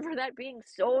remember that being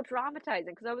so traumatizing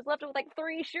because I was left with like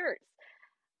 3 shirts.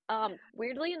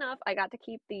 Weirdly enough, I got to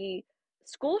keep the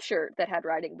school shirt that had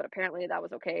writing, but apparently that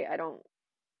was okay. I don't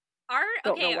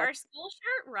know what. Our school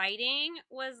shirt writing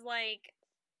was like,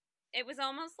 it was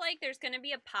almost like there's going to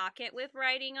be a pocket with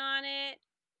writing on it,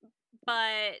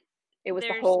 but It was the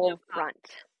there's no whole pocket.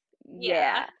 front. Yeah.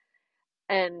 Yeah.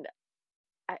 And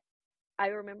I I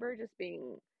remember just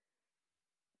being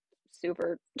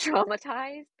super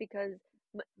traumatized because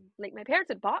like my parents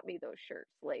had bought me those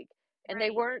shirts, like, and they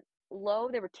Right. weren't low,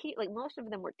 they were like most of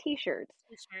them were t-shirts.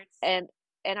 T-shirts. And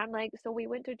I'm like, so we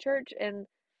went to church and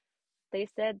they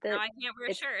said Now that I can't wear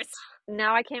it's shirts.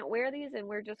 now I can't wear these and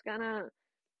we're just gonna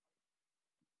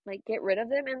like get rid of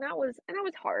them. And that was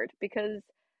hard because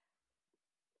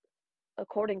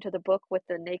according to the book with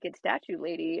the naked statue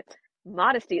lady,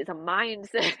 modesty is a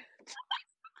mindset.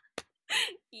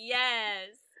 Yes.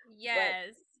 But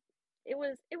Yes. it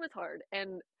was hard.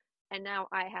 And now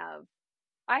I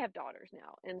have daughters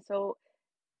now. And so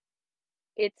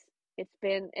it's it's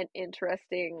been an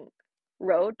interesting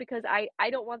road because I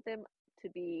don't want them to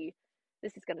be,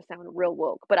 this is going to sound real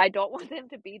woke, but I don't want them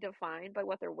to be defined by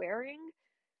what they're wearing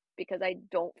because I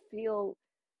don't feel,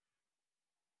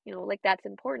 like that's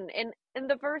important. And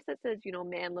the verse that says,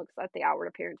 man looks at the outward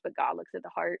appearance, but God looks at the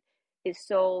heart is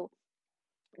so,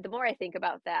 the more I think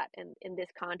about that and in this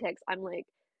context, I'm like,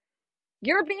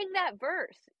 you're being that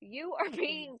verse. You are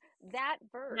being that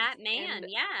verse. That And man,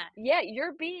 yeah. yeah,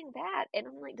 you're being that. And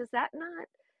I'm like, does that not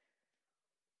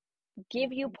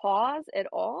give you pause at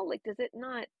all? Like, does it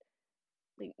not,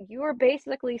 like, you are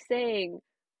basically saying,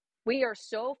 we are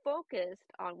so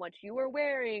focused on what you are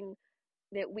wearing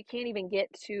that we can't even get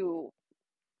to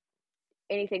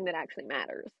anything that actually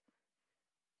matters.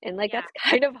 And like, Yeah. that's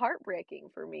kind of heartbreaking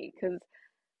for me because,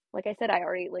 like I said, I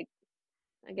already, like,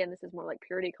 again, this is more like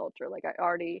purity culture. Like, I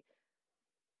already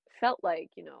felt like,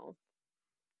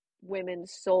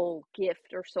 women's sole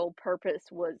gift or sole purpose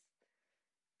was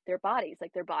their bodies.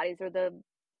 Like, their bodies are the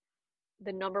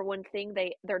number one thing,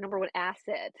 their number one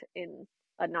asset in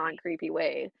a non Right. creepy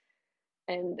way.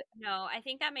 And No, I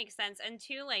think that makes sense. And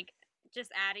two, like,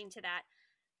 just adding to that,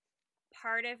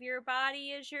 part of your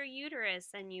body is your uterus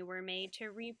and you were made to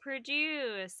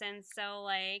reproduce. And so,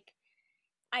 like,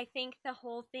 I think the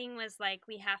whole thing was like,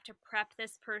 we have to prep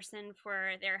this person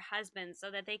for their husband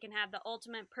so that they can have the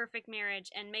ultimate perfect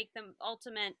marriage and make them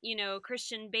ultimate,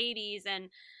 Christian babies. And,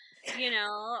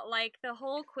 like the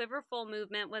whole Quiverful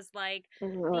movement was like,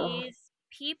 ugh, these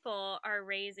people are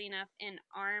raising up an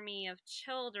army of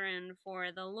children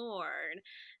for the Lord. yeah,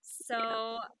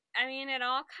 So, I mean, it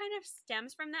all kind of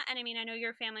stems from that. And I mean, I know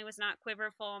your family was not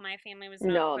Quiverful. My family was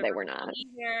not no, they were Quiverful not.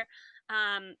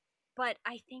 either. But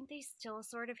I think they still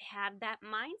sort of had that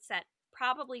mindset,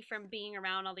 probably from being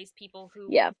around all these people who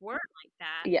Yeah, were like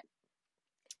that. yeah.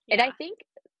 And Yeah.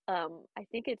 I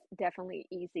think it's definitely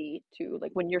easy to,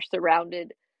 like, when you're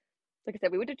surrounded, like I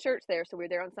said, we went to church there, so we were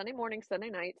there on Sunday mornings, Sunday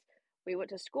nights. We went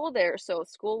to school there, so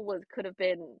school was could have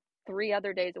been 3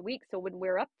 other days a week. So when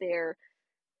we're up there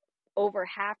over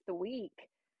half the week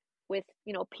with,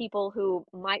 people who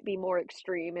might be more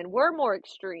extreme and were more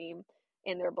extreme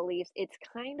in their beliefs, it's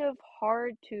kind of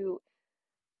hard to,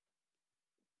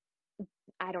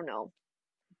 I don't know,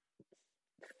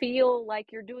 feel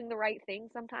like you're doing the right thing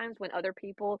sometimes when other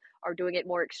people are doing it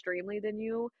more extremely than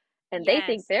you and they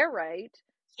think Yes. they're right.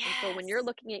 And so when you're Yes.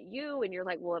 looking at you and you're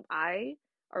like, well,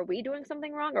 are we doing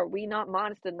something wrong? Are we not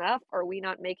modest enough? Are we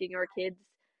not making our kids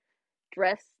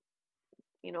dress,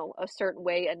 a certain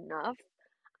way enough?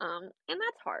 And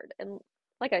that's hard. And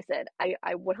like I said, I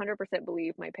 100%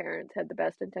 believe my parents had the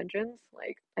best intentions.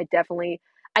 Like, I definitely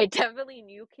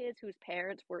knew kids whose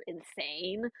parents were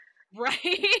insane,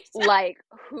 Right. like,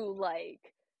 who, like,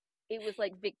 it was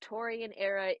like Victorian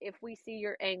era, if we see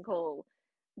your ankle,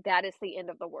 that is the end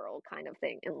of the world kind of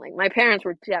thing. And like my parents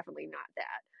were definitely not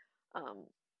that.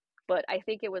 But I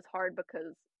think it was hard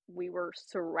because we were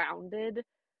surrounded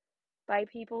by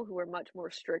people who were much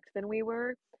more strict than we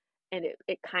were. And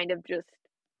it kind of just,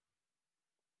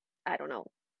 I don't know,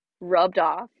 rubbed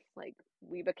off. Like,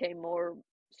 we became more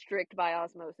strict by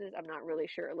osmosis. I'm not really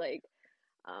sure, like,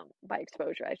 by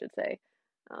exposure, I should say.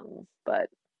 But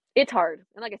it's hard.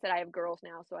 And like I said, I have girls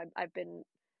now, so I've been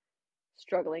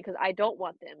struggling because I don't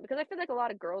want them, because I feel like a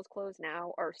lot of girls' clothes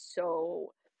now are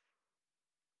so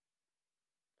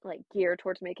like geared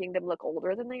towards making them look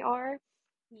older than they are,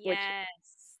 which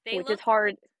Yes. They which is look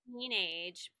hard. like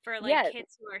teenage for like Yes,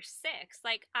 kids who are 6.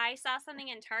 Like I saw something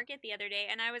in Target the other day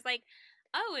and I was like,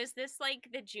 oh, is this like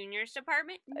the juniors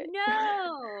department?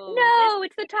 No, this No, is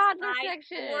it's the like a toddler size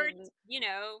four, section.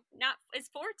 not, is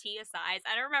 4T a size?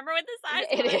 I don't remember what the size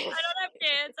It was. is. I don't have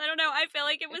kids. I don't know. I feel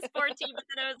like it was 4T, but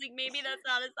then I was like, maybe that's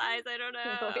not a size. I don't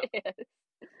No, know. it is.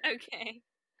 Okay.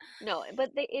 No,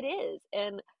 but it is,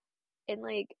 and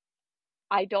like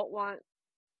I don't want,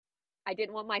 I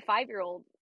didn't want my 5-year-old,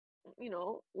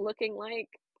 looking like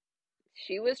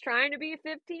she was trying to be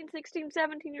 15, 16,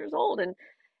 17 years old, and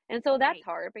so that's Right.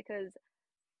 hard because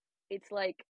it's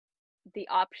like the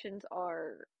options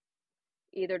are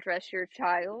either dress your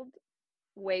child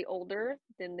way older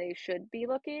than they should be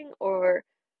looking, or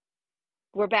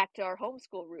we're back to our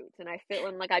homeschool roots. And I feel,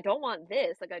 and like I don't want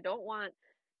this, like I don't want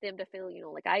them to feel,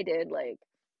 like I did, like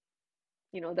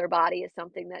their body is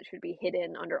something that should be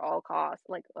hidden under all costs,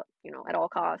 like at all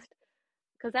cost,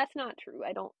 because that's not true.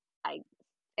 I don't, I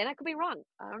and I could be wrong.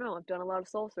 I don't know. I've done a lot of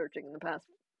soul searching in the past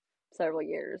several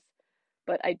years,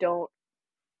 but I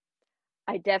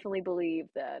definitely believe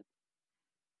that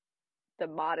the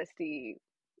modesty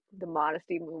the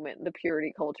modesty movement, the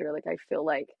purity culture, like I feel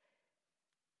like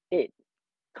it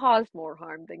caused more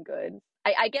harm than good.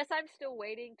 I guess I'm still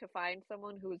waiting to find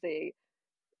someone who's a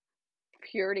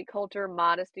purity culture,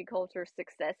 modesty culture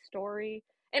success story.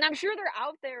 And I'm sure they're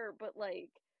out there, but like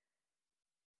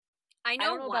I I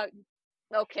know don't know one. about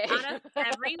okay. Out of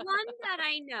everyone that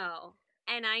I know,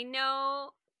 and I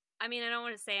mean, I don't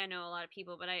want to say I know a lot of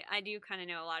people, but I do kind of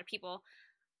know a lot of people.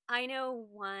 I know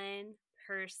one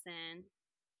person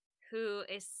who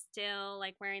is still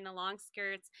like wearing the long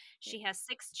skirts. She has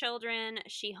 6 children.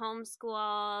 She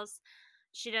homeschools.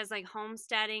 She does like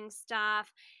homesteading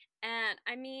stuff. And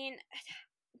I mean,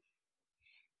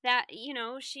 that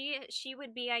she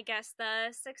would be, I guess,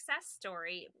 the success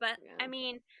story, but I Yeah.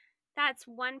 mean, that's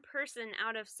one person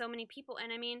out of so many people.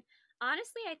 And I mean,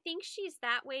 honestly, I think she's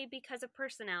that way because of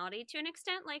personality to an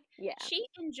extent. Like, Yeah. she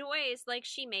enjoys, like,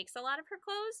 she makes a lot of her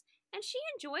clothes and she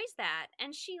enjoys that,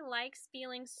 and she likes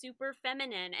feeling super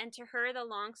feminine, and to her the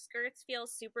long skirts feel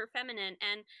super feminine,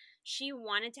 and she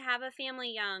wanted to have a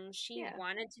family young. She Yeah.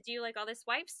 wanted to do like all this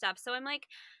wife stuff. So I'm like,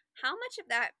 how much of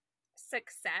that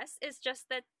success is just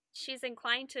that she's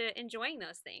inclined to enjoying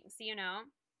those things?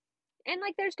 And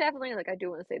like there's definitely, like I do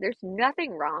want to say there's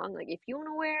nothing wrong. Like if you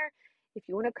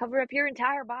want to cover up your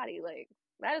entire body, like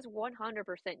that is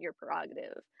 100% your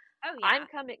prerogative. Oh yeah.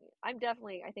 I'm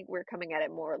definitely, I think we're coming at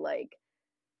it more like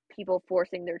people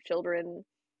forcing their children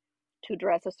to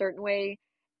dress a certain way.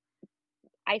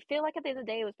 I feel like at the end of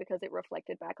the day, it was because it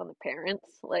reflected back on the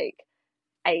parents. Like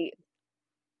I,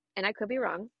 and I could be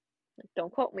wrong.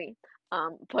 Don't quote me.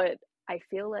 But I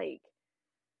feel like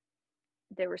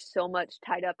there was so much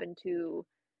tied up into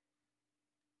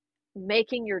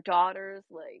making your daughters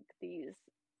like these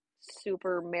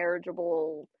super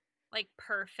marriageable, Like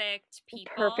perfect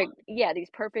people. perfect, yeah, these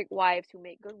perfect wives who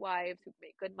make good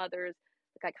mothers.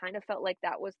 Like I kind of felt like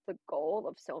that was the goal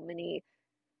of so many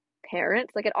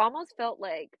parents. Like it almost felt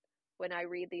like when I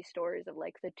read these stories of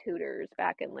like the Tudors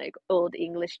back in like old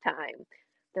English time,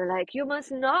 they're like, you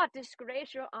must not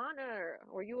disgrace your honor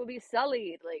or you will be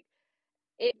sullied. Like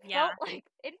Yeah.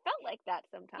 it felt like that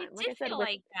It sometimes. Like did I said, feel with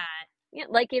like that. yeah,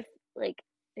 like if like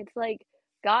it's like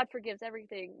God forgives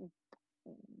everything,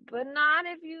 but not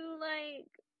if you like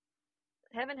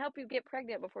heaven help you get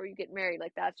pregnant before you get married.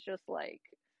 Like that's just like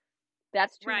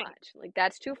that's too Right. much. Like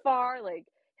that's too far. Like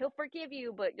he'll forgive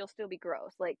you, but you'll still be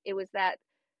gross. Like it was that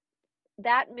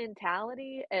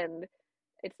mentality, and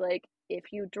it's like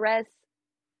if you dress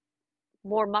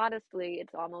more modestly,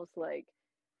 it's almost like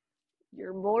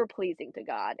you're more pleasing to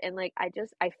God. And like I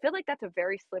feel like that's a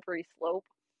very slippery slope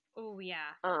Oh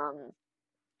yeah. um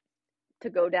to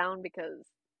go down because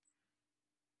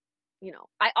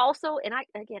I also, and I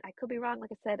again I could be wrong,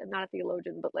 like I said, I'm not a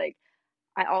theologian, but like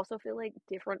I also feel like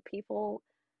different people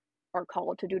are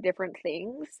called to do different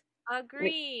things.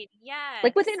 Agreed.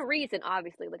 Like within Yes. reason,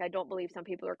 obviously. Like I don't believe some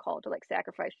people are called to like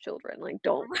sacrifice children. Like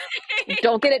don't Right.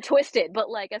 don't get it twisted. But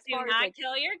like as Do far as not like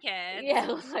kill your kids. yeah,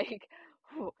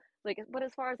 like but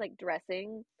as far as like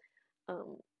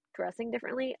um dressing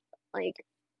differently, like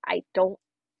I don't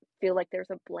feel like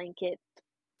there's a blanket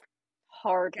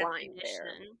hard line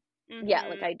there. Definition. Yeah,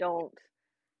 like Mhm. I don't,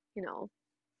 you know,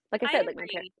 like I I said, like my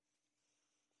parents. agree.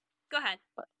 Go ahead.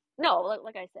 No,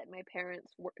 like I said, my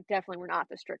parents definitely were not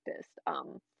the strictest.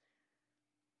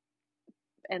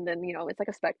 And then it's like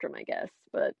a spectrum, I guess.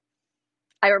 But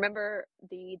I remember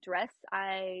the dress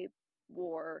I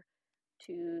wore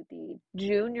to the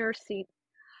junior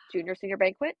senior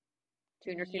banquet,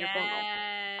 junior senior formal.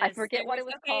 I Yes, forget what it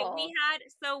was okay, called.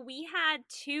 we had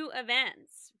 2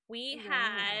 events. We Yeah.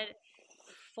 had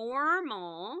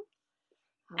formal,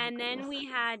 And then we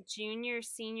had junior,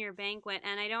 senior banquet.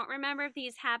 And I don't remember if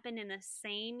these happened in the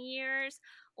same years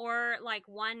or like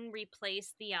one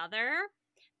replaced the other.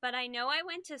 But I know I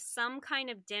went to some kind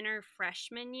of dinner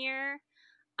freshman year.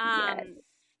 Yes.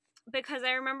 Because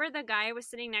I remember the guy I was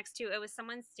sitting next to, it was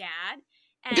someone's dad.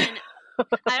 And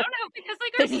I don't know, because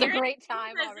like our this is a parents great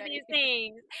time already. These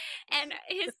things. And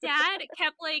his dad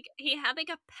kept like, he had like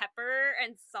a pepper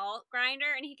and salt grinder,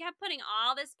 and he kept putting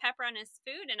all this pepper on his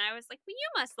food. And I was like, well, you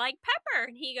must like pepper.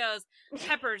 And he goes,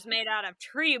 pepper's made out of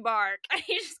tree bark. And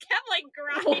he just kept like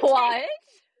grinding. What?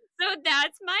 So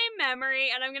that's my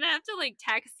memory, and I'm gonna have to like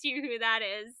text you who that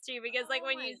is too, because like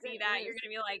when you see that, you're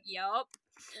gonna be like, "Yup."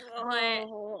 But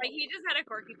like he just had a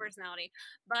quirky personality.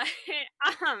 But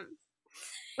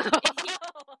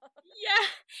yeah,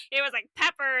 it was like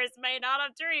peppers made out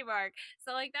of tree bark.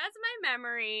 So like that's my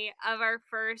memory of our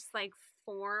first like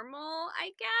formal, I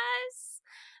guess.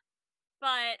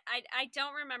 But I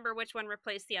don't remember which one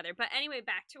replaced the other. But anyway,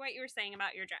 back to what you were saying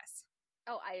about your dress.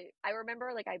 Oh, I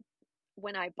remember like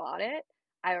when I bought it,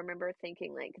 I remember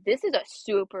thinking like this is a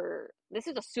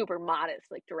super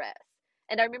modest like dress.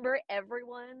 And I remember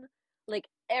everyone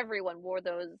wore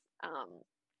those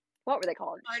what were they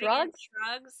called? Shrugs?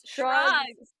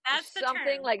 Shrugs. That's the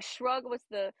something term. like shrug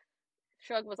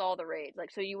was all the rage.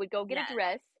 Like so you would go get a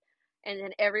dress and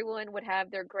then everyone would have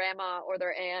their grandma or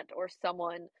their aunt or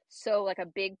someone sew like a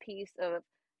big piece of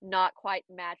not quite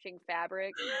matching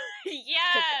fabric to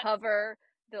cover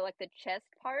the chest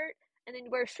part, and then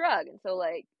you wear a shrug. And so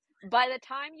like by the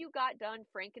time you got done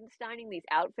Frankensteining these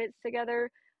outfits together,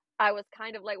 I was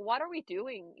kind of like, what are we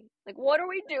doing? Like, what are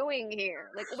we doing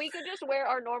here? Like, we could just wear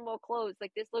our normal clothes.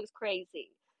 Like, this looks crazy.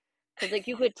 Because, like,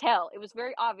 you could tell. It was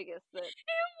very obvious that...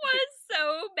 It was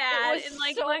so bad. And,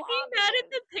 like, so looking back at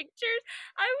the pictures,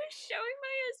 I was showing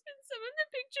my husband some of the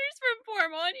pictures from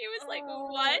formal, and he was like,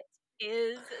 what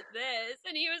is this?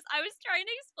 And I was trying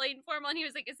to explain formal, and he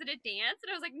was like, is it a dance? And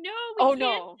I was like, no, we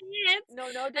can't dance. No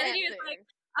dancing. And he was like,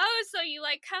 oh, so you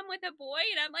like come with a boy?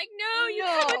 And I'm like, no, you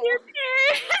come with your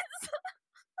parents.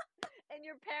 And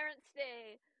your parents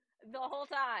stay the whole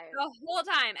time. The whole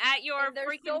time at your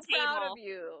freaking so table. Proud of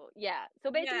you. Yeah.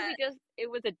 So basically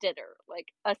it was a dinner. Like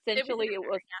essentially it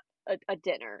was a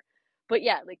dinner. But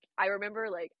yeah, like I remember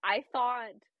like I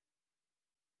thought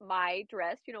my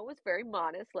dress, was very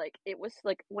modest. Like it was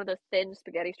like one of the thin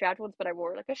spaghetti strapped ones, but I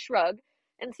wore like a shrug.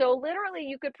 And so literally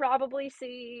you could probably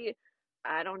see,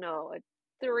 I don't know, a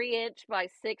 3-inch by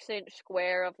 6-inch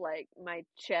square of like my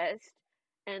chest.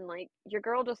 And like your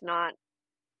girl does not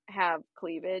have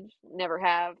cleavage, never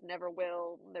have, never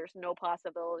will. There's no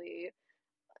possibility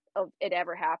of it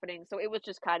ever happening. So it was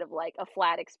just kind of like a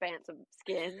flat expanse of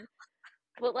skin.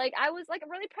 But like I was like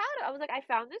really proud of it. I was like, I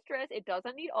found this dress, it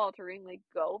doesn't need altering, like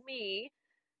go me.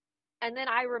 And then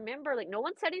I remember like no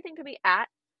one said anything to me at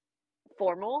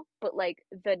formal, but like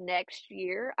the next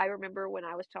year, I remember when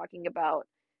I was talking about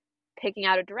picking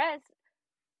out a dress,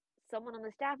 someone on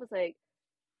the staff was like,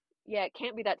 yeah, it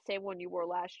can't be that same one you wore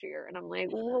last year. And I'm like,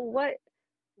 well, what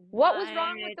was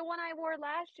wrong with the one I wore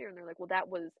last year? And they're like, well, that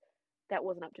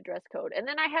wasn't up to dress code. And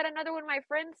then I had another one of my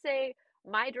friends say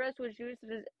my dress was used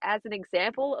as an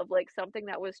example of like something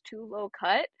that was too low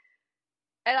cut.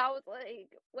 And I was like,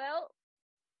 well,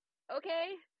 okay.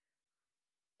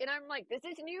 And I'm like, this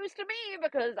is news to me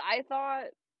because I thought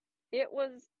it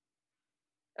was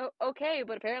okay,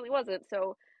 but apparently wasn't.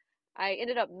 So I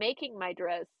ended up making my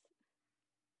dress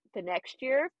the next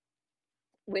year,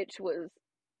 which was,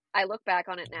 I look back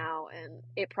on it now and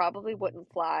it probably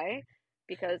wouldn't fly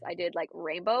because I did like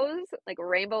rainbows, like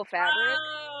rainbow fabric.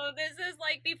 Oh, this is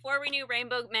like before we knew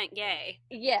rainbow meant gay.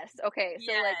 Yes. Okay.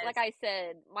 So like I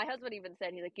said, my husband even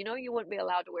said, he's like, you wouldn't be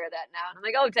allowed to wear that now. And I'm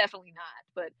like, oh, definitely not.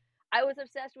 But I was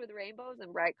obsessed with rainbows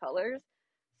and bright colors.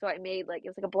 So I made it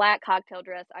was like a black cocktail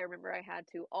dress. I remember I had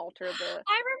to alter the.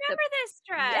 I remember this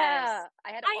dress. Yeah,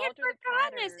 I had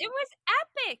forgotten this. It was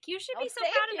epic. You should be so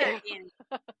proud of that, Annie.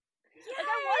 Yes. Like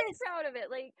I was proud of it.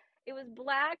 Like it was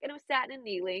black and it was satin and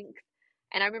knee length.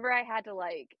 And I remember I had to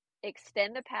like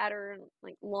extend the pattern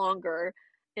like longer,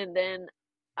 and then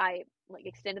I like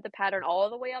extended the pattern all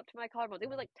the way up to my collarbones. It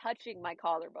was like touching my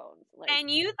collarbones. Like, and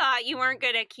you thought you weren't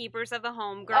good at keepers of the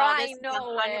home, girl. I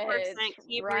know, 100%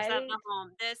 keepers of the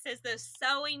home. This is the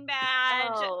sewing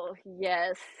badge. Oh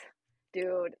yes,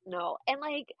 dude. No, and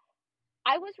like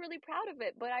I was really proud of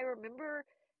it, but I remember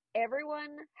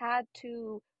everyone had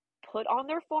to put on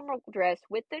their formal dress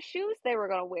with the shoes they were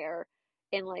gonna wear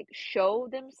and like show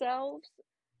themselves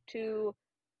to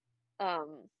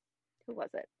who was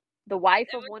it? The wife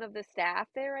of one of the staff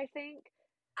there, I think.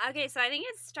 Okay, so I think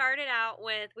it started out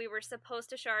with we were supposed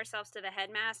to show ourselves to the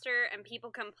headmaster and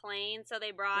people complained, so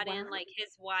they brought in Wow. like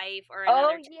his wife or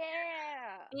Oh another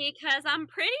yeah. because I'm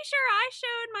pretty sure I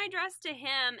showed my dress to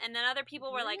him and then other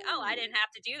people were like, "Oh, I Really? didn't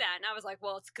have to do that." And I was like,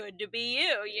 "Well, it's good to be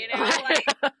you, you know?"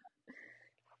 Like,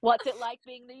 What's it like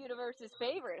being the universe's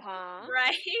favorite, huh?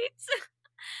 right?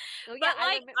 Oh yeah, But I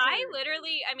like I remember.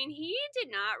 literally, I mean, he did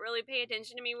not really pay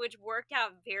attention to me, which worked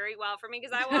out very well for me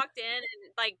because I walked in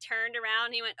and like turned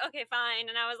around, he went, "Okay, fine."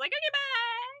 And I was like, "Okay,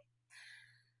 bye."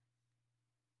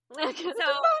 This is So,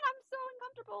 fun. I'm so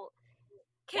uncomfortable.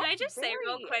 can I That's just say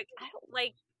real very. quick, I don't.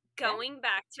 like Yeah. going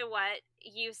back to what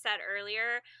you said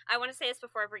earlier, I want to say this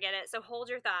before I forget it. So hold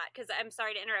your thought because I'm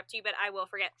sorry to interrupt you, but I will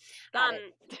forget. Got it.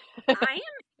 I am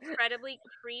incredibly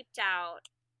creeped out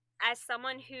as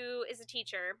someone who is a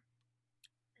teacher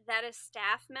that a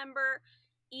staff member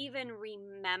even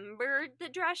remembered the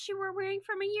dress you were wearing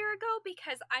from a year ago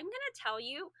because I'm going to tell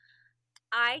you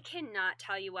I cannot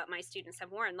tell you what my students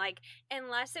have worn. Like,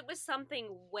 unless it was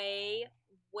something way,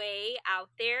 way out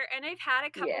there. And I've had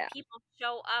a couple Yeah. people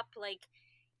show up, like,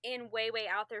 in way, way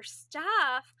out there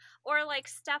stuff, or like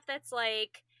stuff that's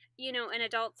like, an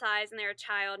adult size and they're a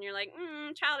child, and you're like,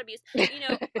 child abuse,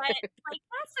 but like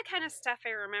that's the kind of stuff I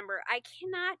remember. I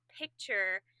cannot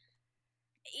picture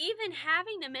even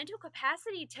having the mental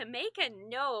capacity to make a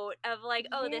note of like,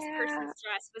 oh, this Yeah. person's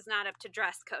dress was not up to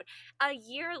dress code a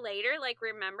year later, like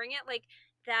remembering it, like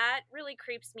that really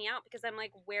creeps me out because I'm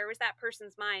like, where was that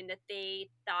person's mind that they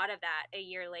thought of that a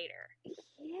year later?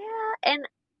 Yeah. And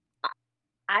I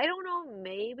I don't know,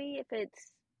 maybe if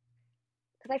it's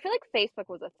because I feel like Facebook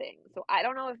was a thing. So I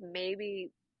don't know if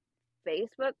maybe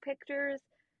Facebook pictures,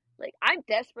 like, I'm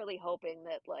desperately hoping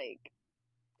that, like,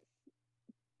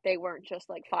 they weren't just,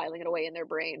 like, filing it away in their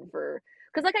brain for,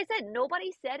 because like I said,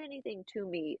 nobody said anything to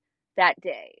me that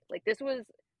day. Like, this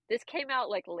came out,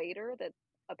 like, later that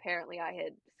apparently I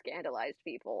had scandalized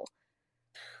people.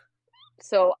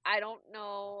 So I don't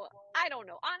know.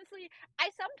 Honestly, I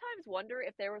sometimes wonder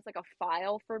if there was, like, a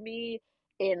file for me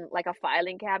in, like, a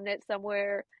filing cabinet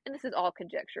somewhere, and this is all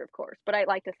conjecture, of course, but I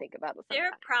like to think about it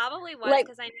There sometimes. probably was Like,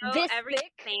 because I know this every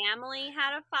thick? family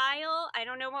had a file. I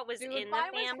don't know what was Dude, in the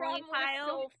mine was family probably file.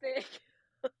 so thick.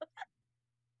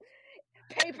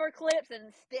 Paper clips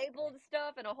and stapled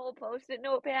stuff and a whole Post-it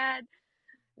notepad.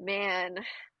 Man,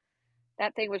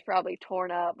 that thing was probably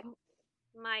torn up.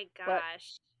 My But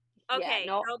gosh. yeah, Okay,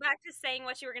 no. go back to saying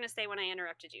what you were going to say when I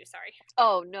interrupted you. Sorry.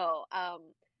 Oh no.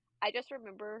 I just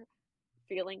remember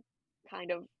feeling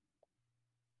kind of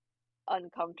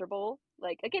uncomfortable.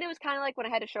 Like, again, it was kind of like when I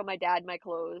had to show my dad my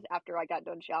clothes after I got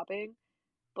done shopping.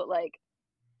 But like,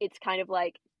 it's kind of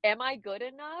like, am I good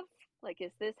enough? Like,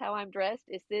 is this how I'm dressed?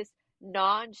 Is this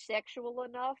non-sexual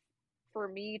enough for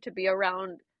me to be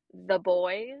around the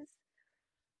boys?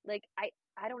 Like, I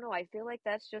don't know. I feel like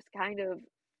that's just kind of,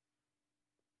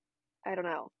 I don't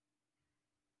know.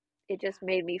 It Yeah. just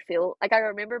made me feel like, I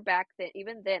remember back then,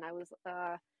 even then I was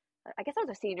I guess I was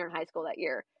a senior in high school that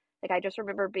year. Like, I just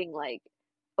remember being like,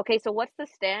 okay, so what's the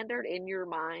standard in your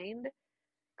mind?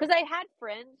 Because I had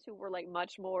friends who were like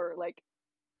much more like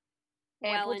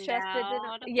Well ample chested than,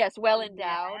 endowed. yes, well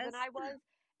endowed than Yes. I was.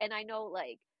 And I know,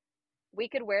 like, we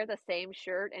could wear the same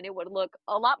shirt and it would look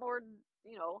a lot more,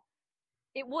 you know,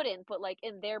 it wouldn't, but like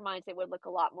in their minds, it would look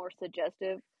a lot more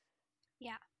suggestive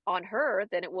Yeah. on her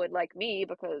than it would like me,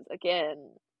 because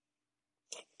again,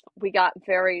 we got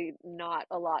very not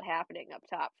a lot happening up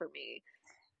top for me.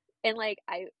 And like,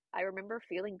 I remember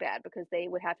feeling bad because they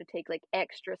would have to take like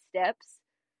extra steps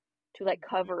to like Mhm.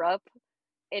 cover up,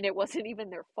 and it wasn't even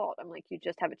their fault. I'm like, you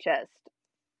just have a chest.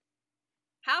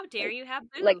 How dare Like, you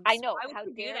have I boobs? know, Why would how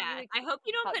you do dare you that? I hope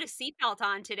you don't how put a seatbelt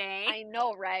on today. I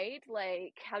know, right?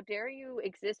 Like, how dare you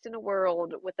exist in a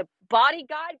world with the body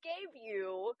God gave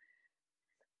you?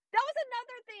 That was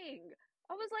another thing.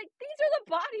 I was like, these are the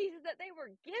bodies that they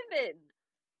were given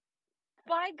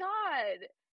by God.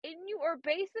 And you are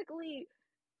basically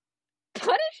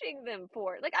punishing them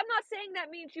for it. Like, I'm not saying that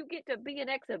means you get to be an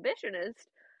exhibitionist,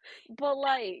 but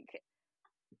like,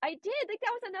 I did. Like,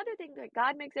 that was another thing, that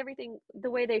God makes everything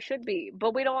the way they should be,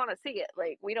 but we don't want to see it.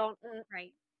 Like, we don't.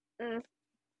 Right. Mm.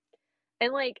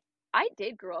 And like, I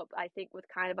did grow up, I think, with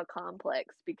kind of a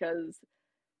complex, because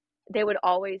they would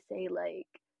always say, like,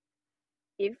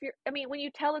 if you're, I mean, when you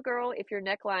tell a girl if your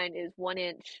neckline is 1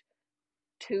 inch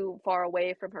too far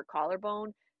away from her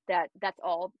collarbone, that's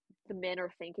all the men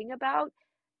are thinking about,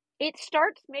 it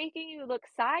starts making you look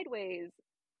sideways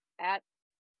at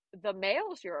the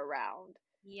males you're around.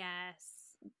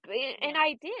 Yes. And Yeah.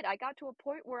 I got to a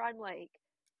point where I'm like,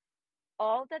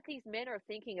 all that these men are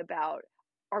thinking about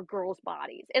are girls'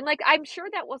 bodies. And, like, I'm sure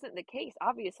that wasn't the case,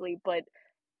 obviously, but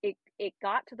it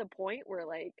got to the point where,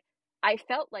 like, I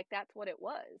felt like that's what it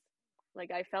was.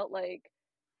 Like, I felt like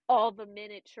all the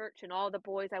men at church and all the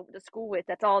boys I went to school with,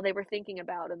 that's all they were thinking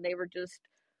about, and they were just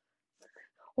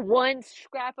one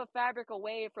scrap of fabric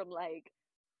away from, like,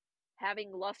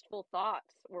 having lustful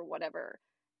thoughts or whatever.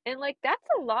 And, like, that's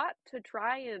a lot to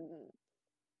try and,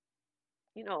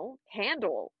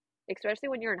 handle, especially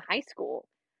when you're in high school.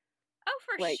 Oh,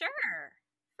 for Like, sure.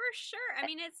 For sure. I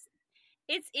mean,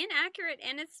 it's inaccurate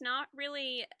and it's not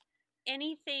really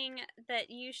anything that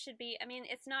you should be. I mean,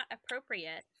 it's not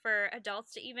appropriate for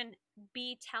adults to even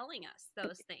be telling us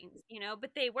those things,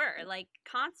 but they were like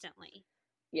constantly.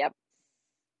 yep.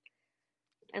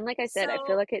 And like I said, I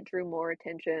feel So, like it drew more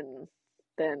attention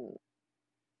than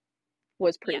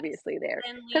was yes, previously there.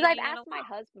 then Because I've leaving it asked my alone.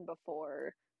 husband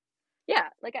before. Yeah,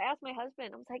 like, I asked my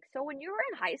husband, I was like, "So when you were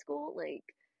in high school, like,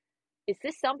 is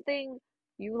this something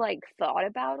you, like, thought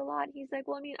about a lot?" He's like,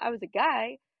 "Well, I mean, I was a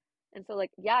guy, and so,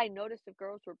 like, yeah, I noticed if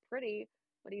girls were pretty,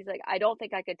 but he's like, I don't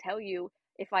think I could tell you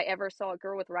if I ever saw a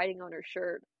girl with writing on her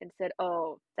shirt and said,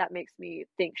 'Oh, that makes me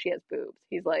think she has boobs.'"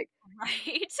 He's like,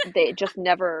 Right? "They just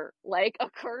never, like,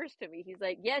 occurs to me." He's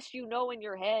like, "Yes, in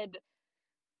your head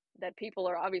that people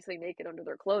are obviously naked under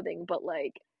their clothing, but,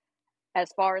 like,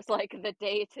 as far as, like, the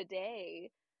day to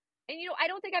day." And, I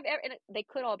don't think I've ever, and they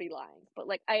could all be lying, but,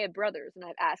 like, I have brothers, and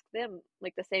I've asked them,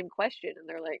 like, the same question, and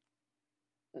they're like,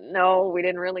 "No, we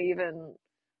didn't really even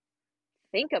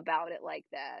think about it like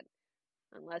that."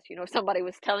 Unless, somebody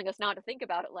was telling us not to think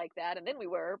about it like that, and then we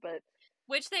were, but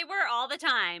Which they were all the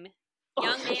time. oh,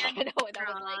 Young yeah, man I be know, that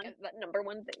was, like, strong. the number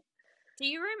one thing. Do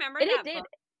you remember And it that did. book,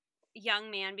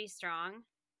 Young Man Be Strong?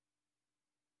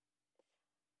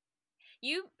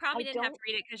 You probably I didn't have to don't.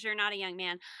 read it because you're not a young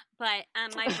man, but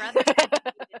my brother had to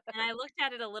read it, and I looked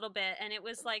at it a little bit, and it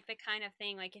was like the kind of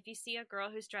thing, like if you see a girl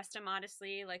who's dressed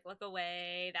immodestly, like look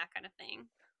away, that kind of thing.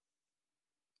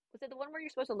 Was it the one where you're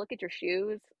supposed to look at your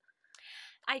shoes?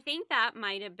 I think that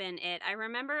might have been it. I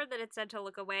remember that it said to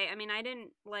look away. I mean, I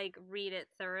didn't like read it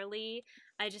thoroughly.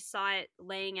 I just saw it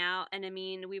laying out, and I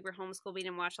mean, we were homeschooled. We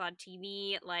didn't watch a lot of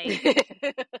TV. Like,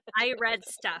 I read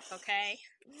stuff, okay?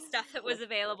 Stuff that was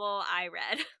available, I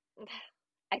read.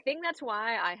 I think that's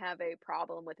why I have a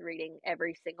problem with reading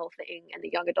every single thing in the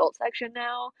young adult section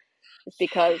now, is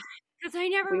because Because I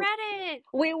never we read it.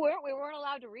 we weren't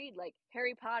allowed to read, like,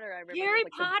 Harry Potter. I remember was Harry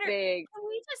like the Potter. big Can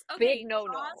we just big okay, no pause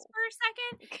no. for a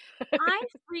second? I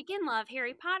freaking love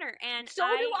Harry Potter and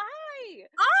So do I.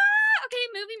 okay,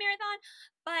 movie marathon.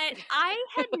 But I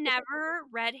had never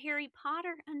read Harry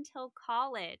Potter until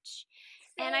college.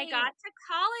 And I Same. got to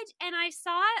college and I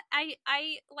saw it.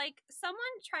 I like someone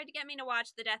tried to get me to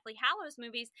watch the Deathly Hallows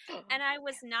movies and I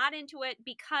was not into it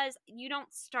because you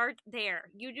don't start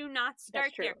there. You do not That's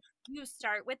start there. true. You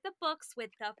start with the books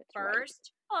with the That's right.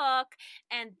 first book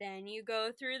and then you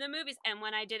go through the movies. And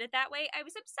when I did it that way, I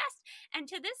was obsessed. And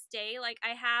to this day, like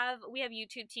we have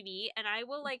YouTube TV and I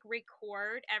will like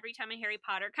record every time a Harry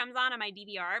Potter comes on my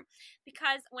DVR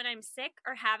because when I'm sick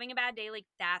or having a bad day, like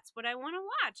that's what I want to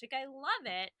watch. Like I love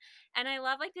it. And I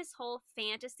love like this whole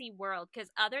fantasy world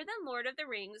because other than Lord of the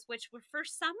Rings, which for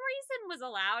some reason was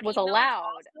allowed, Was even though it's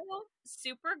allowed. also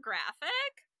super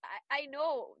graphic. I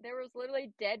know there was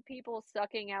literally dead people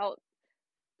sucking out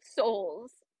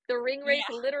souls. The ring wraiths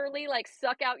Yeah, literally, like,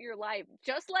 suck out your life,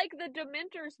 just like the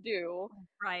Dementors do.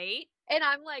 right. And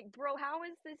I'm like, bro, how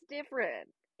is this different?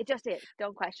 It just is.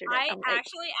 Don't question it. I I'm like,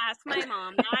 actually asked my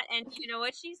mom that, and you know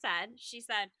what she said? She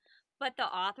said, but the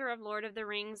author of Lord of the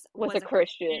Rings was a was a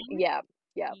Christian. Christian. Yeah,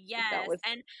 yeah. That Yes, was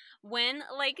and when,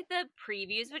 like, the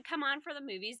previews would come on for the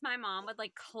movies, my mom would,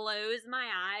 like, close my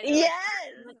eyes or, like,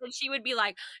 yes. and she would be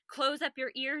like, "Close up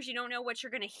your ears, you don't know what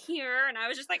you're gonna hear," and I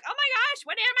was just like, "Oh my gosh,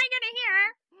 what am I gonna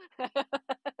hear?"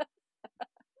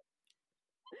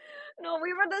 No,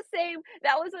 we were the same.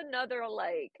 That was another,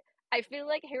 like, I feel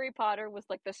like Harry Potter was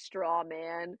like the straw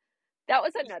man. That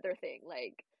was another thing.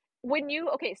 Like, when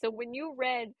you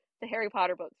read the Harry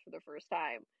Potter books for the first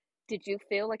time, did you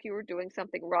feel like you were doing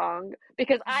something wrong?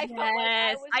 Because I felt like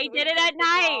I Yes, was I doing did it at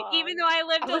something night. Even wrong. though I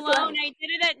I lived was alone, like, I did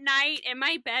it at night in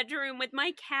my bedroom with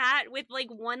my cat with, like,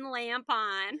 one lamp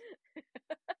on.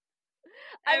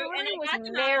 I And literally I was got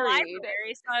them out of the married.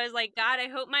 library, so I was like, "God, I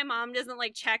hope my mom doesn't,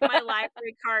 like, check my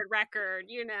library card record,"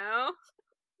 you know?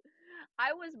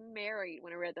 I was married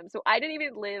when I read them, so I didn't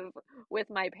even live with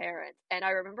my parents. And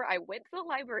I remember I went to the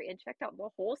library and checked out the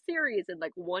whole series in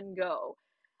like one go.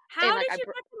 And How like did you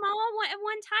get them all at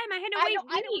one time? I had to I wait don't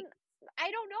I weeks. don't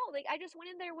I don't know. Like, I just went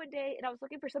in there one day and I was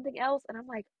looking for something else and I'm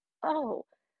like, "Oh,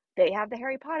 they have the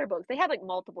Harry Potter books." They had like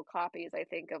multiple copies, I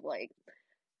think, of like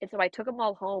And so I took them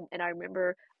all home, and I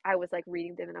remember I was, like,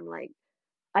 reading them, and I'm like,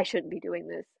 "I shouldn't be doing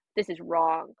this. This is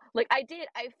wrong." Like, I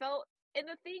felt and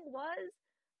the thing was,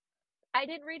 I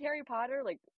didn't read Harry Potter,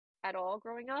 like, at all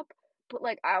growing up, but,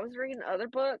 like, I was reading other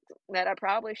books that I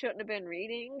probably shouldn't have been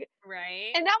reading,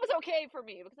 Right. and that was okay for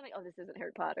me because I'm like, "Oh, this isn't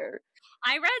Harry Potter."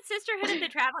 I read Sisterhood of the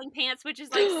Traveling Pants, which is,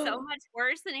 like, so much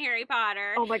worse than Harry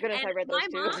Potter, Oh my goodness, and I read my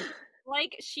those too. mom,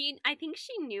 like, I think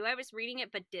she knew I was reading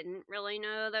it, but didn't really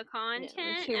know the Yeah,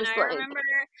 content, she and was I like remember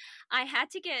I had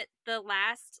to get the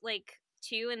last, like,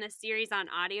 2 in the series on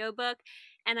audiobook,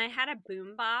 and I had a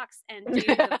boom box, and dude,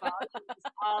 the volume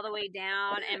was all the way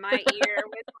down, and my ear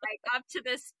was, like, up to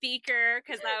the speaker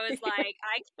because I was like,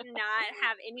 "I cannot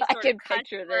have any I sort of can cuss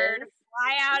picture word this.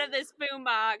 fly out of this boom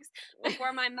box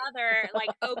before my mother, like,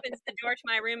 opens the door to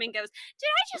my room and goes, "Did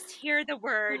I just hear the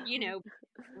word,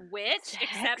 witch,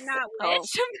 except Sex? not Oh.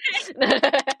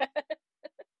 witch?"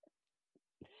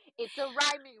 It's a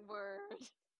rhyming word.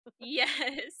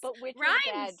 Yes. But witch is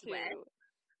bad Rhymes with. too.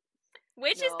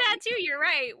 Witch is No. bad too, you're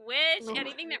right. Witch,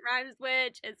 anything that rhymes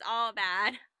witch, it's all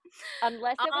bad.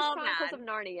 Unless it was All Chronicles of bad.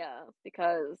 Narnia,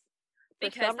 because for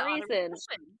Because some the author was reason,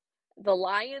 Christian. The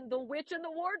Lion, the Witch, and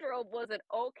the Wardrobe was an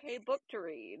okay book to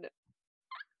read.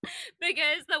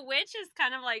 Because the witch is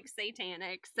kind of like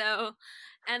satanic, so,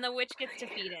 and the witch gets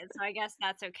defeated, so I guess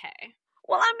that's okay.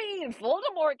 Well, I mean,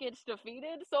 Voldemort gets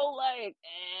defeated, so like,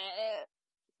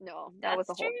 no, That's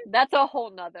true. that's a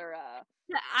whole nother,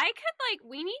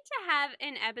 We need to have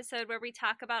an episode where we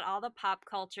talk about all the pop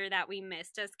culture that we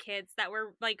missed as kids that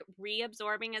we're like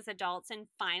reabsorbing as adults and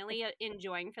finally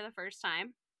enjoying for the first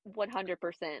time.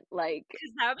 100%, like, Because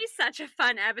that would be such a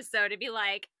fun episode to be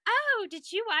like, oh,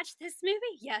 did you watch this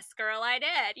movie? Yes, girl, I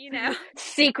did.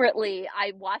 secretly,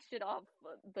 I watched it off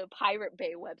the Pirate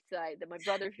Bay website that my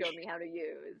brother showed me how to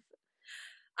use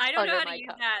I don't know under how to my use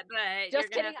tongue. that, but you're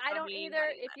Just going to kidding, have to I tell don't me either. how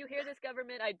to use If you hear this,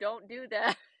 government, I don't do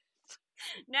that.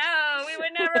 No, we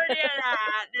would never do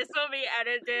that. This will be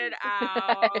edited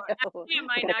out. Actually, in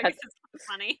my I gotta cut. nuggets is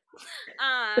funny.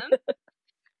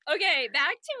 Okay,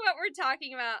 back to what we're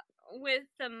talking about with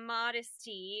the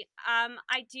modesty.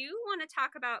 I do want to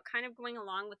talk about kind of going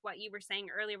along with what you were saying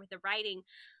earlier with the writing.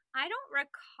 I don't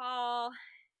recall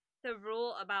the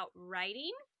rule about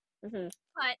writing,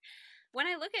 but when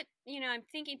I look at, I'm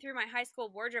thinking through my high school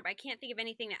wardrobe, I can't think of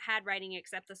anything that had writing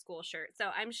except the school shirt. So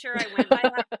I'm sure I went by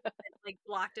that and, like,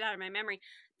 blocked it out of my memory.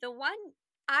 The one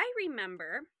I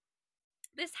remember,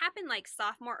 this happened like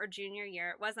sophomore or junior year.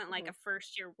 It wasn't like a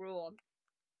first year rule,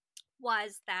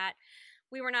 was that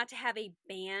we were not to have a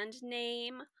band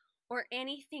name or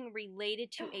anything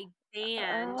related to a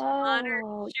band on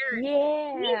our shirt,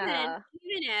 Yeah.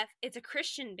 even if it's a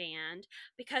Christian band,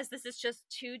 because this is just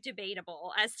too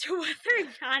debatable as to whether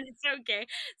or not it's okay.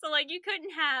 So, like, you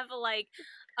couldn't have like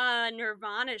a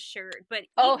Nirvana shirt, but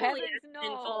Oh, equally heavens, as no.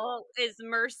 sinful is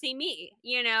Mercy Me,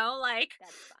 like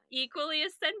That's fine. equally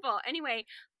as sinful. Anyway,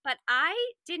 but I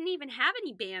didn't even have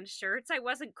any band shirts. I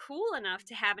wasn't cool enough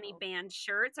to have any band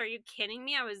shirts. Are you kidding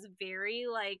me? I was very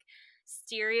like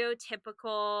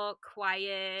stereotypical,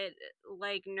 quiet,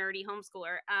 like nerdy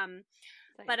homeschooler.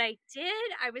 But I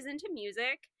was into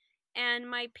music, and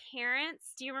my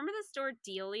parents, do you remember the store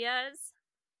Delia's?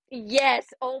 Yes.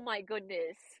 Oh my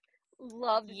goodness.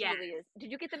 Loved Yes. Delia's.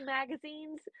 Did you get the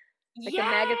magazines? Like yes!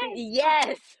 the magazine?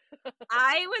 Yes.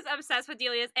 I was obsessed with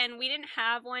Delia's, and we didn't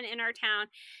have one in our town.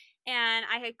 And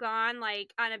I had gone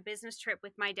like on a business trip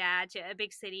with my dad to a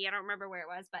big city. I don't remember where it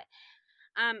was, but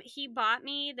he bought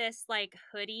me this like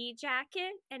hoodie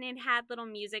jacket, and it had little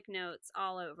music notes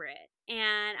all over it.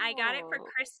 And I got it for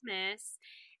Christmas.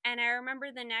 And I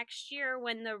remember the next year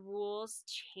when the rules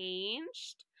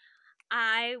changed,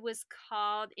 I was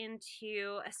called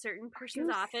into a certain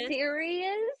person's office.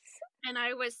 Serious? And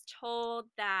I was told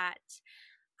that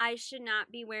I should not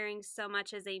be wearing so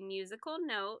much as a musical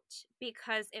note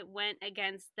because it went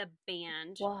against the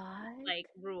band like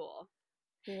rule.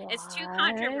 What? It's too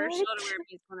controversial to wear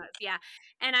musical notes. Yeah.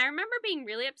 And I remember being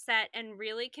really upset and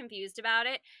really confused about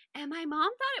it. And my mom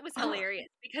thought it was hilarious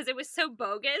because it was so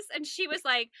bogus. And she was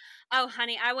like, "Oh,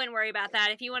 honey, I wouldn't worry about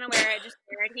that. If you want to wear it, just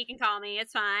wear it. He can call me.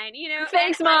 It's fine."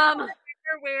 Thanks, and Mom. I don't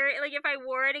remember wear like if I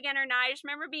wore it again or not. I just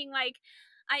remember being like,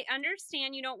 I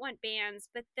understand you don't want bands,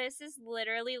 but this is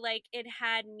literally like it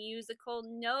had musical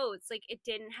notes. Like it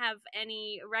didn't have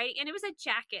any writing, and it was a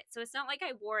jacket, so it's not like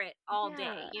I wore it all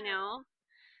day,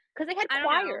 Because they had I don't know.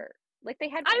 choir. Like they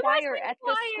had I was choir in at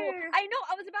the school. choir. I know.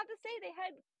 I was about to say they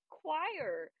had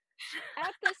choir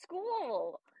at the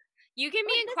school. You can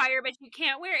be in choir, but you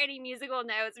can't wear any musical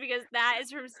notes because that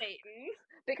is from Satan.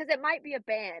 Because it might be a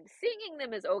band. Singing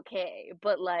them is okay,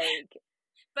 but like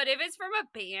But if it's from a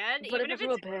band, But even if if it's from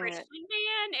it's a a band. Christian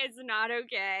band, it's not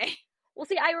okay. Well,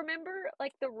 see, I remember,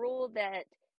 like, the rule that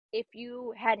if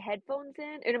you had headphones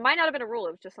in, and it might not have been a rule,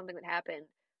 it was just something that happened,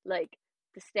 like,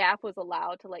 the staff was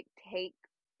allowed to, like, take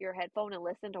your headphone and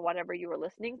listen to whatever you were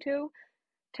listening to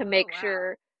Oh, make wow.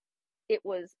 sure it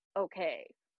was okay.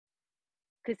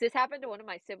 Because this happened to one of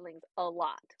my siblings a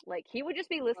lot. Like, he would just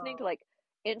be listening to, Oh. like,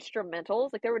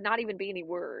 instrumentals, like, there would not even be any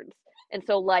words, and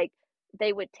so, like,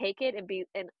 they would take it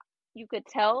and you could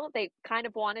tell they kind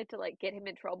of wanted to, like, get him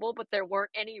in trouble, but there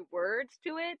weren't any words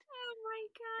to it, Oh my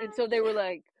and so they were gosh.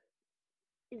 like,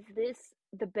 "Is this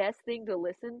the best thing to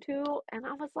listen to?" And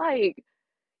I was like,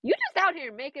 "You just out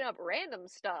here making up random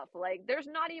stuff, like, there's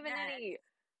not even Yes. any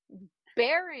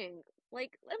bearing."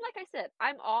 Like, and like I said,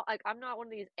 I'm not one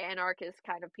of these anarchist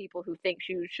kind of people who thinks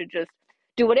you should just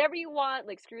do whatever you want,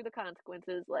 like, screw the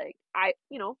consequences, like,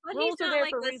 But he's rules are not there like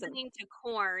for a reason. listening to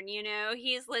Corn,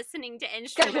 he's listening to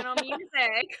instrumental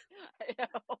music. I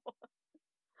know,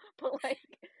 but,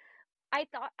 like,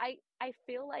 I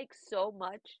feel like so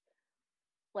much,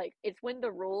 like, it's when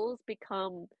the rules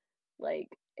become, like,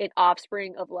 an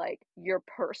offspring of, like, your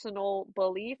personal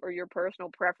belief or your personal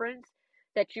preference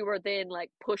that you are then,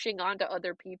 like, pushing onto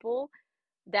other people,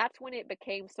 that's when it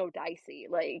became so dicey,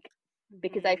 like,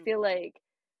 because I Mhm. feel like,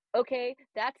 okay,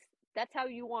 that's how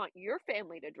you want your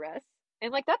family to dress,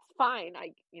 and, like, that's fine,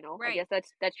 I Right. guess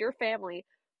that's your family,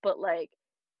 but, like,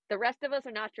 the rest of us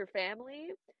are not your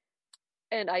family,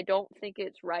 and I don't think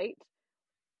it's right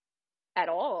at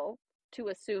all to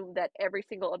assume that every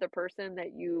single other person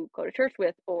that you go to church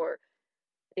with or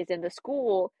is in the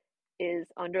school is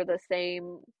under the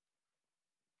same,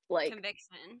 like,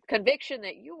 Conviction. conviction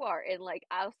that you are, and, like,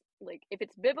 I like, if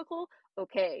it's biblical,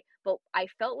 okay, but I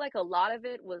felt like a lot of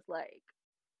it was, like,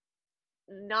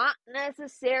 not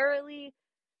necessarily,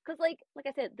 because like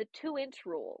I said, the 2-inch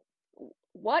rule,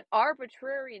 what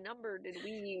arbitrary number did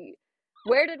we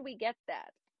where did we get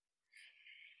that?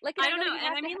 Like, and I I don't know know. you And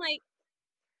have I to mean, like,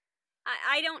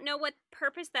 I don't know what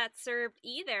purpose that served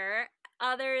either,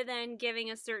 other than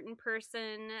giving a certain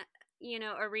person,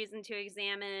 a reason to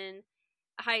examine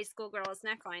high school girls'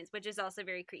 necklines, which is also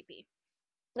very creepy.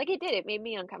 like, it made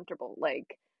me uncomfortable,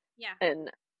 like, Yeah.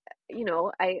 and,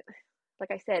 I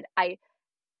like I said, I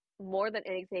more than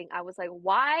anything, I was like,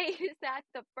 "Why is that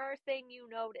the first thing you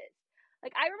notice?"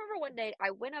 Like, I remember one day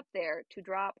I went up there to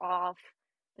drop off,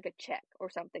 like, a check or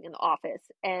something in the office,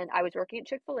 and I was working at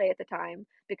Chick-fil-A at the time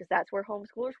because that's where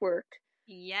homeschoolers worked,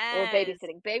 or Yes.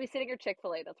 babysitting or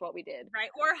Chick-fil-A, that's what we did. Right.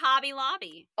 Or Hobby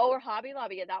Lobby. Oh, or Hobby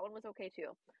Lobby, yeah, that one was okay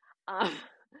too. Um,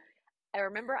 I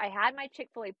remember I had my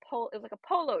Chick-fil-A it was like a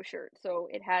polo shirt, so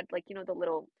it had, like,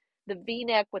 the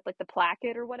V-neck with, like, the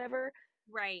placket or whatever,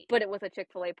 Right. but it was a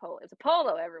Chick-fil-A polo. It was a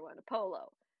polo, everyone, a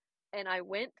polo. And I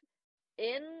went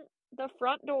in the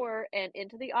front door and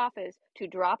into the office to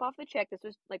drop off the check. This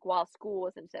was, like, while school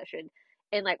was in session,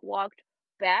 and, like, walked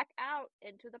back out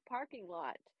into the parking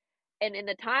lot. And in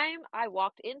the time I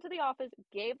walked into the office,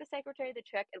 gave the secretary the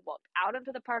check, and walked out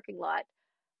into the parking lot,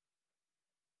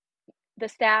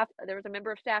 there was a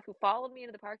member of staff who followed me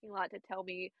into the parking lot to tell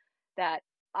me that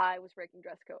I was breaking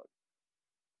dress code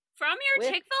From your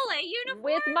with Chick-fil-A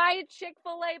with uniform? my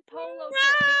Chick-fil-A polo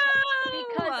shirt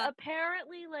because No!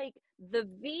 apparently, like, the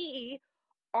V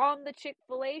on the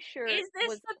Chick-fil-A shirt Is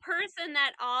this was the person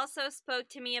that also spoke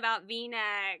to me about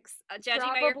V-necks?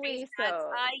 Judging by your face, probably that's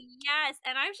so. yes.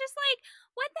 And I was just like,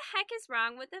 what the heck is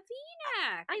wrong with a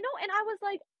V-neck? I know, and I was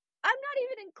like, "I'm not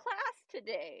even in class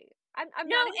today. I'm No,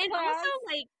 not in and also class."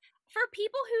 like for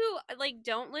people who like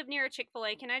don't live near a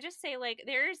Chick-fil-A, can I just say like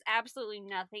there's absolutely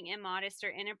nothing immodest or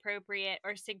inappropriate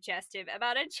or suggestive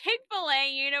about a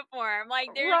Chick-fil-A uniform.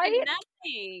 Like there's Right?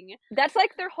 nothing. That's,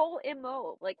 like, their whole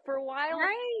MO. Like, for a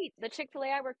while, Right. the Chick-fil-A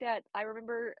I worked at, I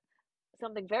remember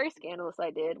something very scandalous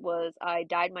I did was I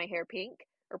dyed my hair pink,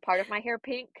 or part of my hair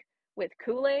pink, with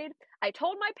Kool-Aid. I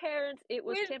told my parents it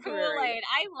was With temporary, Kool-Aid.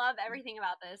 I love everything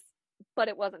about this. but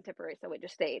it wasn't temporary, so it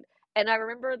just stayed. And I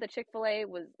remember the Chick-fil-A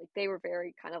was like, they were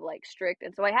very kind of, like, strict,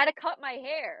 and so I had to cut my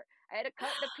hair. I had to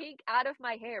cut the pink out of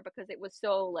my hair because it was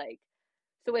so, like,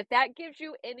 so if that gives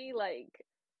you any, like,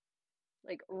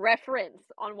 reference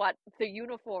on what the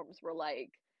uniforms were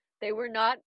like, they were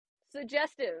not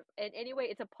suggestive. And anyway,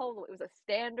 it's a polo. It was a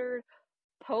standard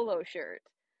polo shirt.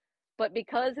 But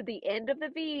because the end of the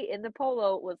V in the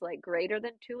polo was, like, greater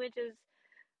than 2 inches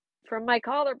from my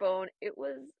collarbone, it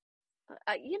was,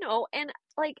 and,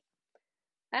 like,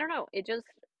 I don't know,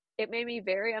 it made me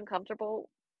very uncomfortable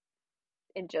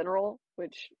in general,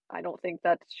 which I don't think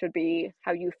that should be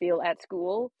how you feel at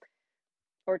school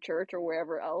or church or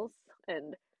wherever else.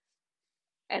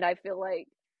 And I feel like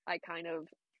I kind of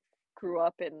grew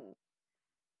up and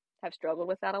have struggled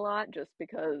with that a lot just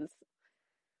because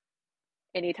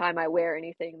anytime I wear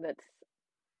anything that's,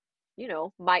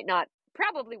 might not,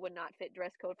 probably would not fit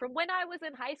dress code from when I was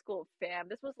in high school, fam.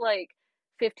 This was like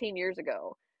 15 years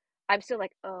ago. I'm still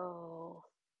like, oh,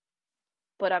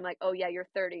 but I'm like, oh yeah, you're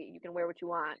 30. You can wear what you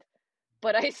want.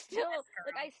 But I still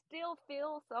I still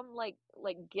feel some like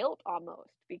guilt almost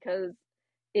because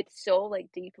it's so like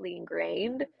deeply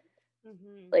ingrained.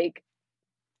 Like,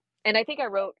 and I think I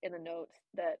wrote in the notes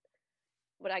that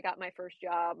when I got my first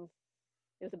job,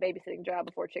 it was a babysitting job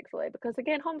before Chick-fil-A because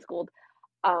again, homeschooled.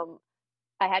 Um,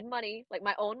 I had money, like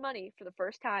my own money for the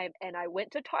first time, and I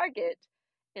went to Target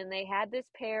and they had this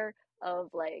pair of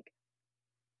like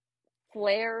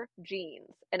flare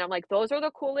jeans. And I'm like, those are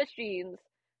the coolest jeans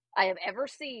I have ever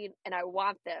seen, and I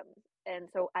want them. And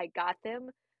so I got them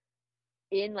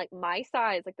in like my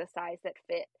size, like the size that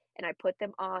fit, and I put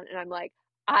them on, and I'm like,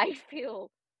 I feel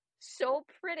so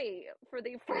pretty for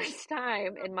the first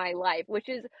time in my life, which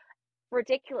is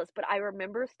ridiculous. But I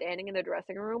remember standing in the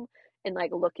dressing room and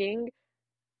like looking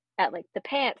at like the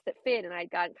pants that fit, and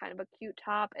I'd gotten kind of a cute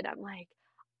top, and I'm like,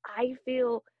 I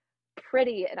feel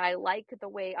pretty and I like the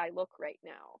way I look right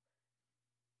now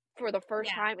for the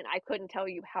first time, and I couldn't tell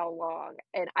you how long.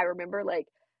 And I remember like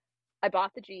I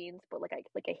bought the jeans, but I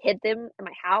hid them in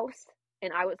my house,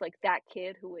 and I was like that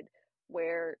kid who would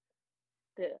wear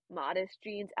the modest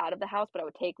jeans out of the house, but I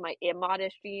would take my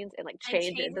immodest jeans and like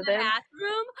change into them.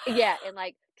 Bathroom? Yeah, and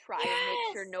like try and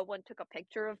make sure no one took a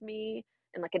picture of me,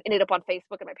 and like it ended up on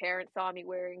Facebook and my parents saw me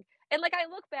wearing, and like I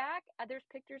look back, there's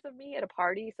pictures of me at a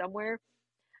party somewhere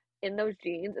in those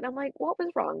jeans, and I'm like, what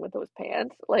was wrong with those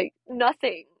pants? Like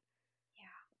nothing. Yeah.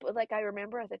 But like I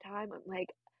remember at the time, I'm like,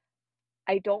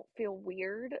 I don't feel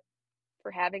weird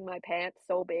for having my pants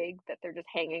so big that they're just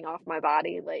hanging off my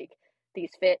body. Like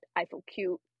these fit, I feel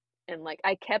cute. And like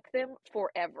I kept them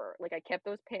forever. Like I kept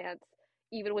those pants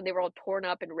even when they were all torn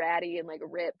up and ratty and like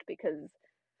ripped because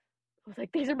I was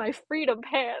like, these are my freedom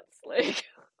pants. Like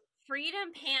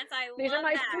freedom pants, I these love are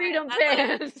my that. freedom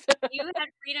pants. Like, you had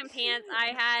freedom pants, I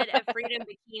had a freedom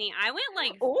bikini. I went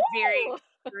like very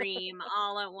extreme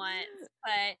all at once,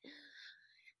 but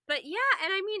yeah.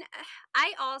 And I mean,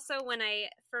 I also, when I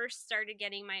first started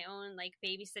getting my own like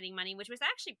babysitting money, which was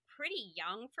actually pretty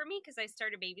young for me because I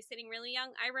started babysitting really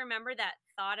young, I remember that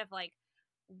thought of like,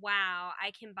 wow,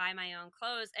 I can buy my own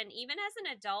clothes. And even as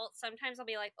an adult, sometimes I'll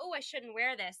be like, oh, I shouldn't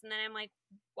wear this. And then I'm like,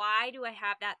 why do I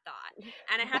have that thought?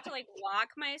 And I have to like walk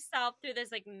myself through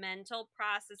this like mental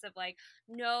process of like,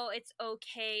 no, it's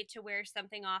okay to wear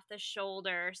something off the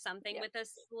shoulder, something with a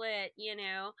slit,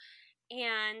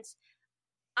 And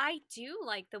I do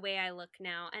like the way I look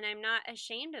now, and I'm not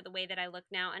ashamed of the way that I look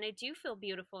now, and I do feel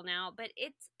beautiful now, but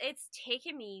it's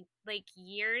taken me like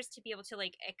years to be able to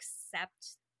like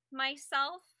accept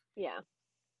myself. Yeah.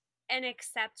 And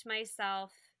accept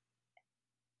myself.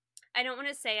 I don't want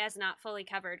to say as not fully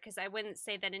covered because I wouldn't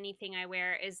say that anything I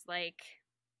wear is like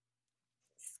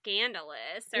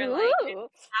scandalous or like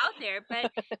out there,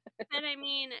 but I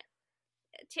mean,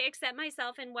 to accept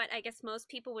myself in what I guess most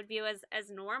people would view as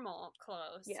normal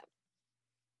clothes. Yeah.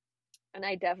 And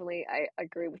I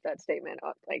agree with that statement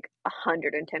like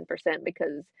 110%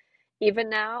 because even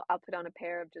now I'll put on a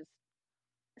pair of just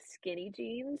skinny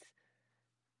jeans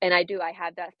and I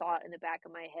have that thought in the back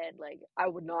of my head like I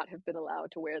would not have been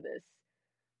allowed to wear this.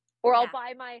 Or I'll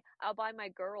buy my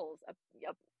girls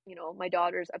my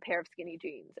daughters a pair of skinny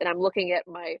jeans and I'm looking at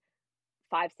my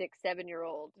 5, 6,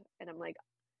 7-year-old and I'm like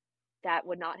that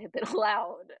would not have been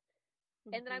allowed.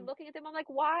 And then I'm looking at them, I'm like,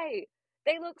 why?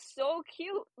 They look so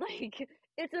cute. Like,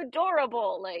 it's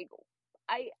adorable. Like,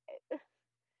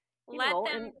 let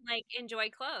them like enjoy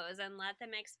clothes and let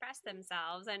them express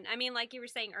themselves. And I mean, like you were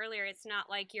saying earlier, it's not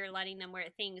like you're letting them wear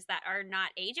things that are not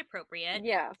age appropriate.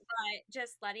 Yeah. But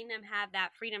just letting them have that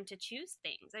freedom to choose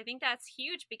things. I think that's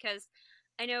huge because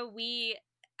I know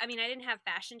I didn't have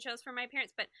fashion shows for my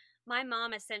parents, but my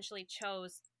mom essentially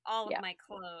chose all of my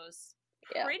clothes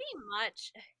pretty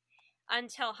much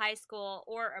until high school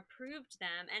or approved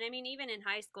them. And I mean, even in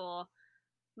high school,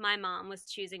 my mom was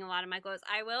choosing a lot of my clothes.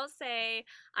 I will say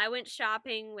I went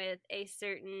shopping with a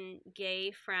certain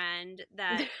gay friend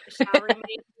that shall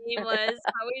remain nameless,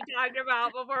 how we talked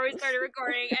about before we started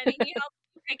recording, and he helped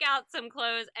me pick out some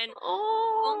clothes. And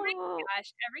oh my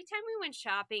gosh, every time we went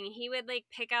shopping, he would like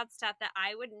pick out stuff that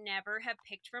I would never have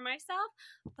picked for myself.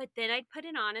 But then I'd put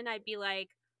it on and I'd be like,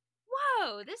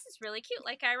 whoa, this is really cute.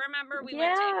 Like I remember we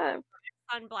went to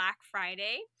on Black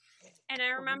Friday, and I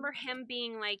remember him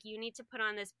being like, you need to put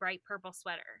on this bright purple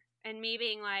sweater, and me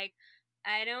being like,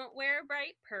 I don't wear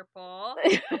bright purple.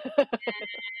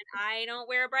 I don't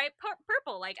wear bright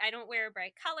purple. Like, I don't wear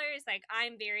bright colors. Like,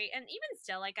 I'm very, and even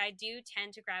still, like, I do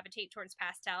tend to gravitate towards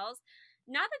pastels.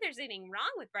 Not that there's anything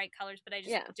wrong with bright colors, but I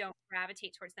just don't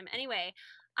gravitate towards them. Anyway,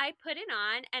 I put it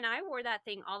on and I wore that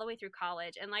thing all the way through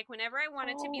college. And like, whenever I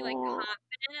wanted to be like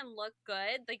confident and look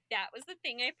good, like, that was the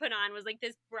thing I put on, was like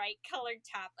this bright colored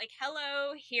top. Like,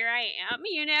 hello, here I am,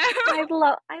 you know?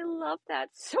 I love that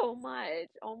so much.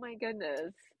 Oh my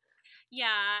goodness. Yeah,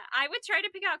 I would try to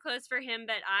pick out clothes for him,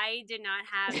 but I did not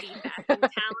have the fashion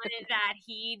talent that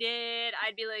he did.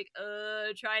 I'd be like,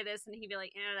 try this. And he'd be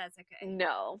like, that's okay.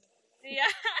 No. Yeah.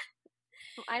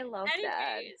 I love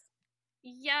that.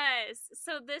 Yes.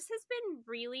 So this has been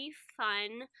really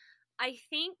fun. I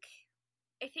think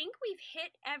we've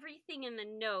hit everything in the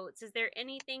notes. Is there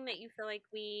anything that you feel like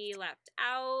we left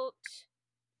out?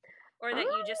 Or that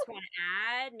you just want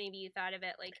to add? Maybe you thought of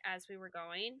it like as we were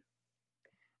going?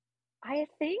 I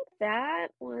think that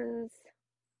was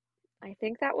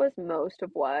most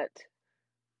of what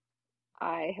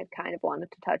I had kind of wanted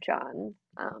to touch on.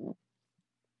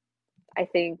 I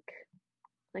think,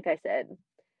 like I said,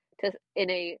 to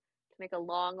make a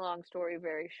long story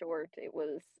very short, it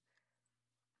was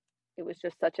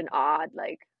just such an odd,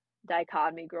 like,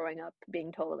 dichotomy growing up,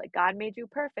 being told like God made you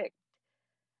perfect,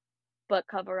 but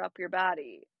cover up your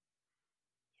body.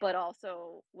 But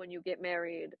also, when you get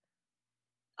married,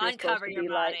 uncover your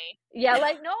body. Like, yeah,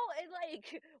 like, no,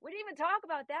 like, we didn't even talk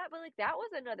about that, but like, that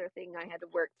was another thing I had to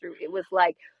work through. It was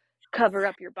like, cover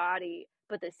up your body,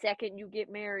 but the second you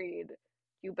get married,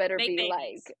 you better be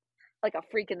babies. like a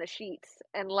freak in the sheets.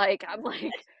 And like, I'm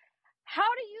like, how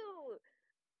do you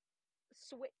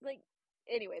switch? Like,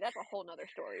 anyway, that's a whole nother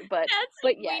story. But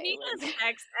yeah, we need a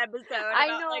sex episode I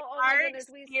about know, like our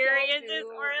experiences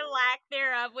or lack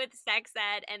thereof with sex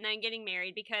ed and then getting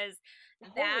married, because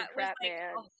that was like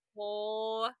a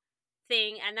whole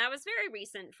thing, and that was very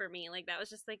recent for me. Like, that was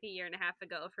just like a year and a half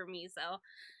ago for me. So,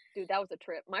 dude, that was a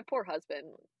trip. My poor husband.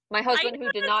 My husband, who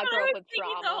did not grow up with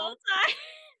trauma. The whole time.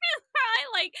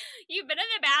 Probably like, you've been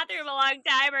in the bathroom a long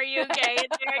time. Are you okay? And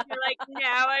you're like,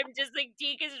 no, I'm just like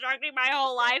deconstructing my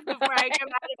whole life before I come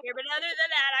out of here. But other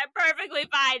than that, I'm perfectly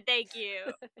fine. Thank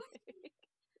you.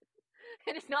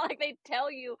 And it's not like they tell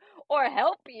you or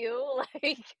help you.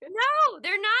 Like, no,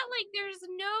 they're not. Like, there's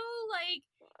no like,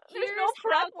 there's no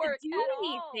prep work do at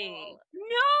anything. All.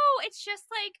 No, it's just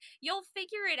like, you'll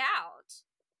figure it out.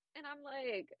 And I'm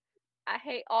like, I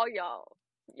hate all y'all.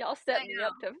 Y'all set me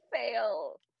up to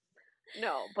fail.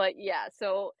 No, but yeah,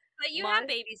 so. But you have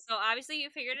babies, so obviously you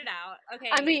figured it out. Okay.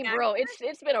 I mean, bro,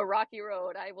 it's been a rocky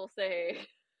road, I will say.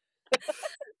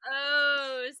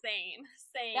 Oh, same.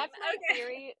 That's my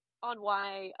theory on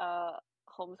why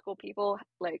homeschool people,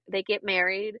 like, they get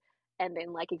married and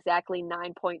then like exactly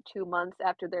 9.2 months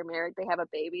after they're married, they have a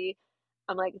baby.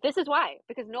 I'm like, this is why,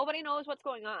 because nobody knows what's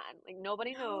going on. Like,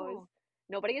 nobody knows.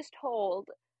 Nobody is told.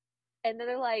 And then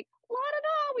they're like,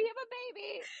 la-da-da, we have a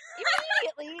baby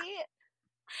immediately.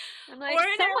 I'm like, or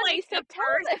someone like the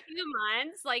first few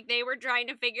months, like, they were trying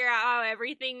to figure out how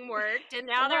everything worked, and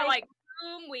now they're like,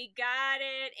 boom, we got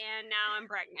it, and now I'm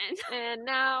pregnant. And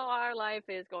now our life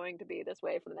is going to be this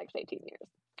way for the next 18 years.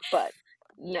 But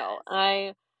no,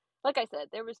 like I said,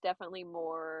 there was definitely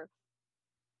more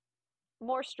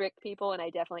strict people, and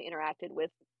I definitely interacted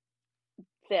with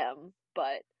them,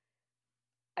 but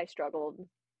I struggled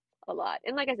a lot.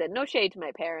 And like I said, no shade to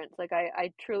my parents. Like,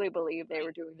 I truly believe they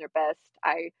were doing their best.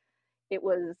 I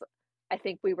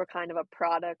think we were kind of a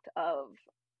product of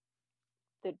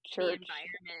the church,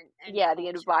 the environment, the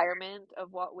environment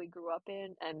of what we grew up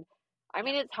in. And I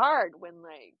mean, it's hard when,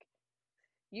 like,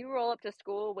 you roll up to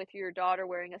school with your daughter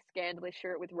wearing a scandalous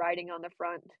shirt with writing on the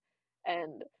front,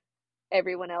 and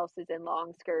everyone else is in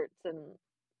long skirts and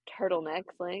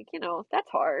turtlenecks. Like, you know, that's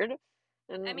hard.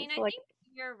 And I mean, so, I think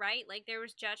you're right. Like, there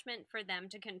was judgment for them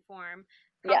to conform,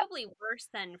 probably worse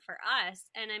than for us.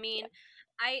 And I mean,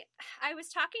 I was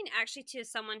talking actually to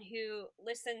someone who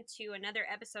listened to another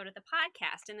episode of the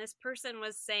podcast, and this person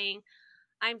was saying,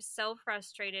 I'm so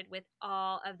frustrated with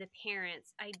all of the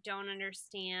parents. I don't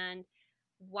understand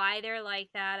why they're like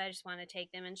that. I just want to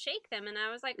take them and shake them. And I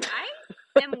was like,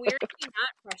 I am weirdly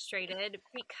not frustrated,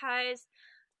 because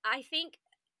I think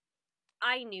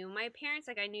I knew my parents.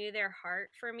 Like, I knew their heart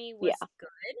for me was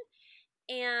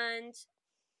good. And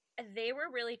they were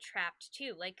really trapped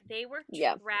too. Like, they were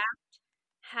trapped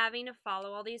having to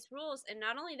follow all these rules. And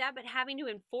not only that, but having to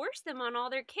enforce them on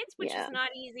all their kids, which is not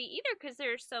easy either, because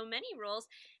there's so many rules.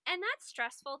 And that's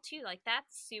stressful too. Like,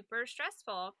 that's super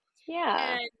stressful.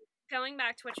 Yeah. And going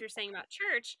back to what you're saying about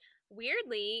church,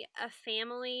 weirdly, a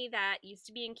family that used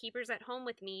to be in Keepers at Home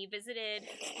with me visited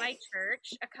my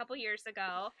church a couple years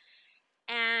ago,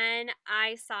 and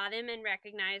I saw them and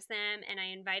recognized them, and I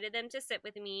invited them to sit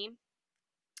with me.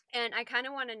 And I kind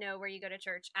of want to know where you go to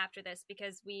church after this,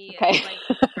 because we Okay. like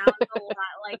sounds a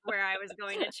lot like where I was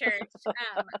going to church.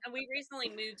 And we recently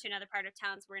moved to another part of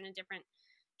town, so we're in a different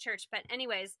church. But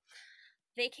anyways,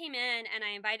 they came in and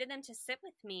I invited them to sit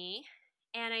with me,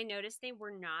 and I noticed they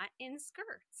were not in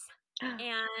skirts.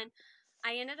 And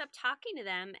I ended up talking to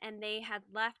them, and they had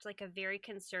left like a very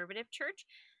conservative church.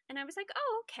 And I was like,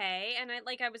 "Oh, okay." And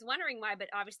I was wondering why, but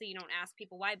obviously you don't ask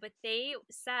people why, but they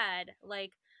said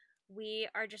like, we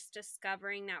are just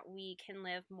discovering that we can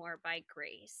live more by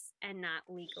grace and not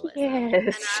legalism. Yes.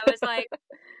 And I was like,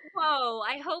 whoa,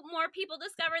 I hope more people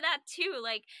discover that too.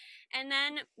 Like, and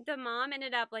then the mom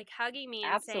ended up like hugging me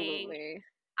and saying, Absolutely.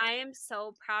 I am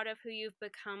so proud of who you've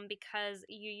become, because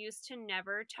you used to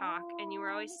never talk and you were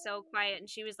always so quiet. And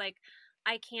she was like,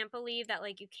 I can't believe that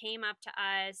like you came up to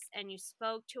us and you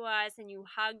spoke to us and you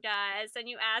hugged us and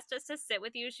you asked us to sit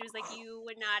with you. She was like, you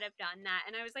would not have done that.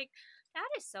 And I was like, that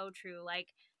is so true. Like,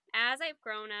 as I've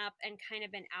grown up and kind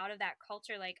of been out of that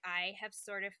culture, like I have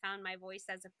sort of found my voice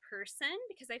as a person,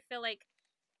 because I feel like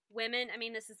women, I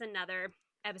mean, this is another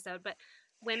episode, but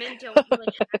women don't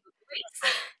really have a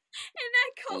voice in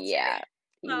that culture. Yeah.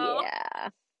 So, Yeah.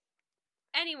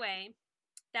 anyway,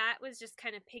 that was just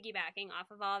kind of piggybacking off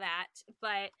of all that.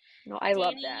 But No, I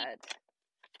love Danny, that.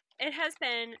 it has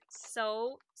been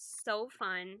so, so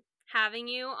fun having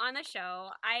you on the show.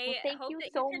 I Well, thank hope you that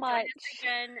you so can join much. us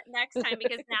again next time,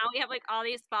 because now we have like all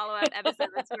these follow-up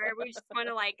episodes where we just want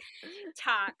to like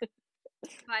talk.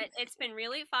 But it's been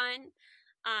really fun.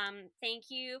 Thank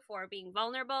you for being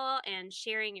vulnerable and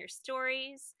sharing your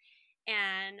stories.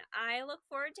 And I look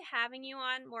forward to having you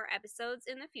on more episodes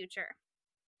in the future.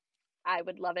 I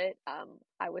would love it.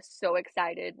 I was so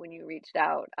excited when you reached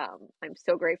out. I'm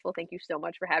so grateful. Thank you so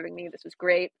much for having me. This was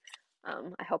great.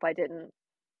 I hope I didn't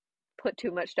put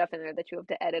too much stuff in there that you have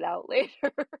to edit out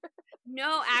later.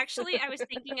 No, actually, I was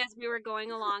thinking as we were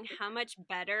going along how much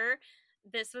better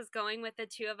this was going with the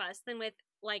two of us than with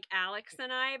like Alex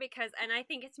and I, and I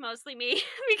think it's mostly me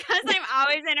because I'm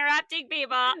always interrupting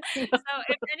people. So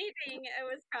if anything, it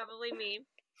was probably me.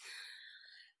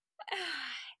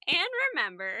 And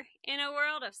remember, in a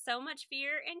world of so much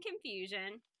fear and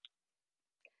confusion,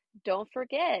 Don't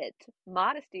forget,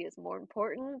 modesty is more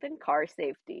important than car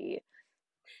safety.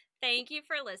 thank you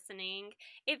for listening.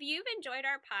 If you've enjoyed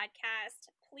our podcast,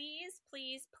 please,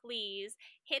 please, please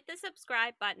hit the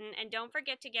subscribe button, and don't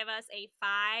forget to give us a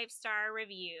 5-star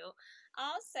review.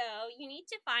 Also, you need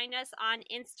to find us on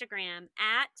Instagram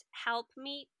at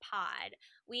HelpMePod.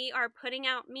 We are putting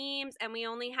out memes and we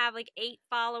only have like 8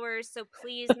 followers, so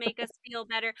please make us feel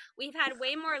better. We've had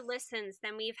way more listens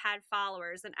than we've had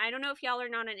followers, and I don't know if y'all are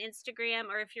not on Instagram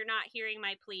or if you're not hearing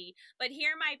my plea, but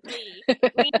hear my plea.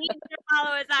 We need to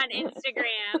follow us on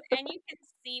Instagram, and you can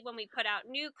see when we put out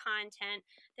new content.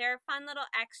 There are fun little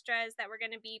extras that we're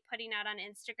going to be putting out on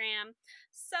Instagram.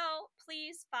 So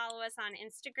please follow us on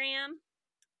Instagram.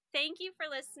 Thank you for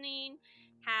listening.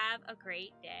 Have a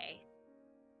great day.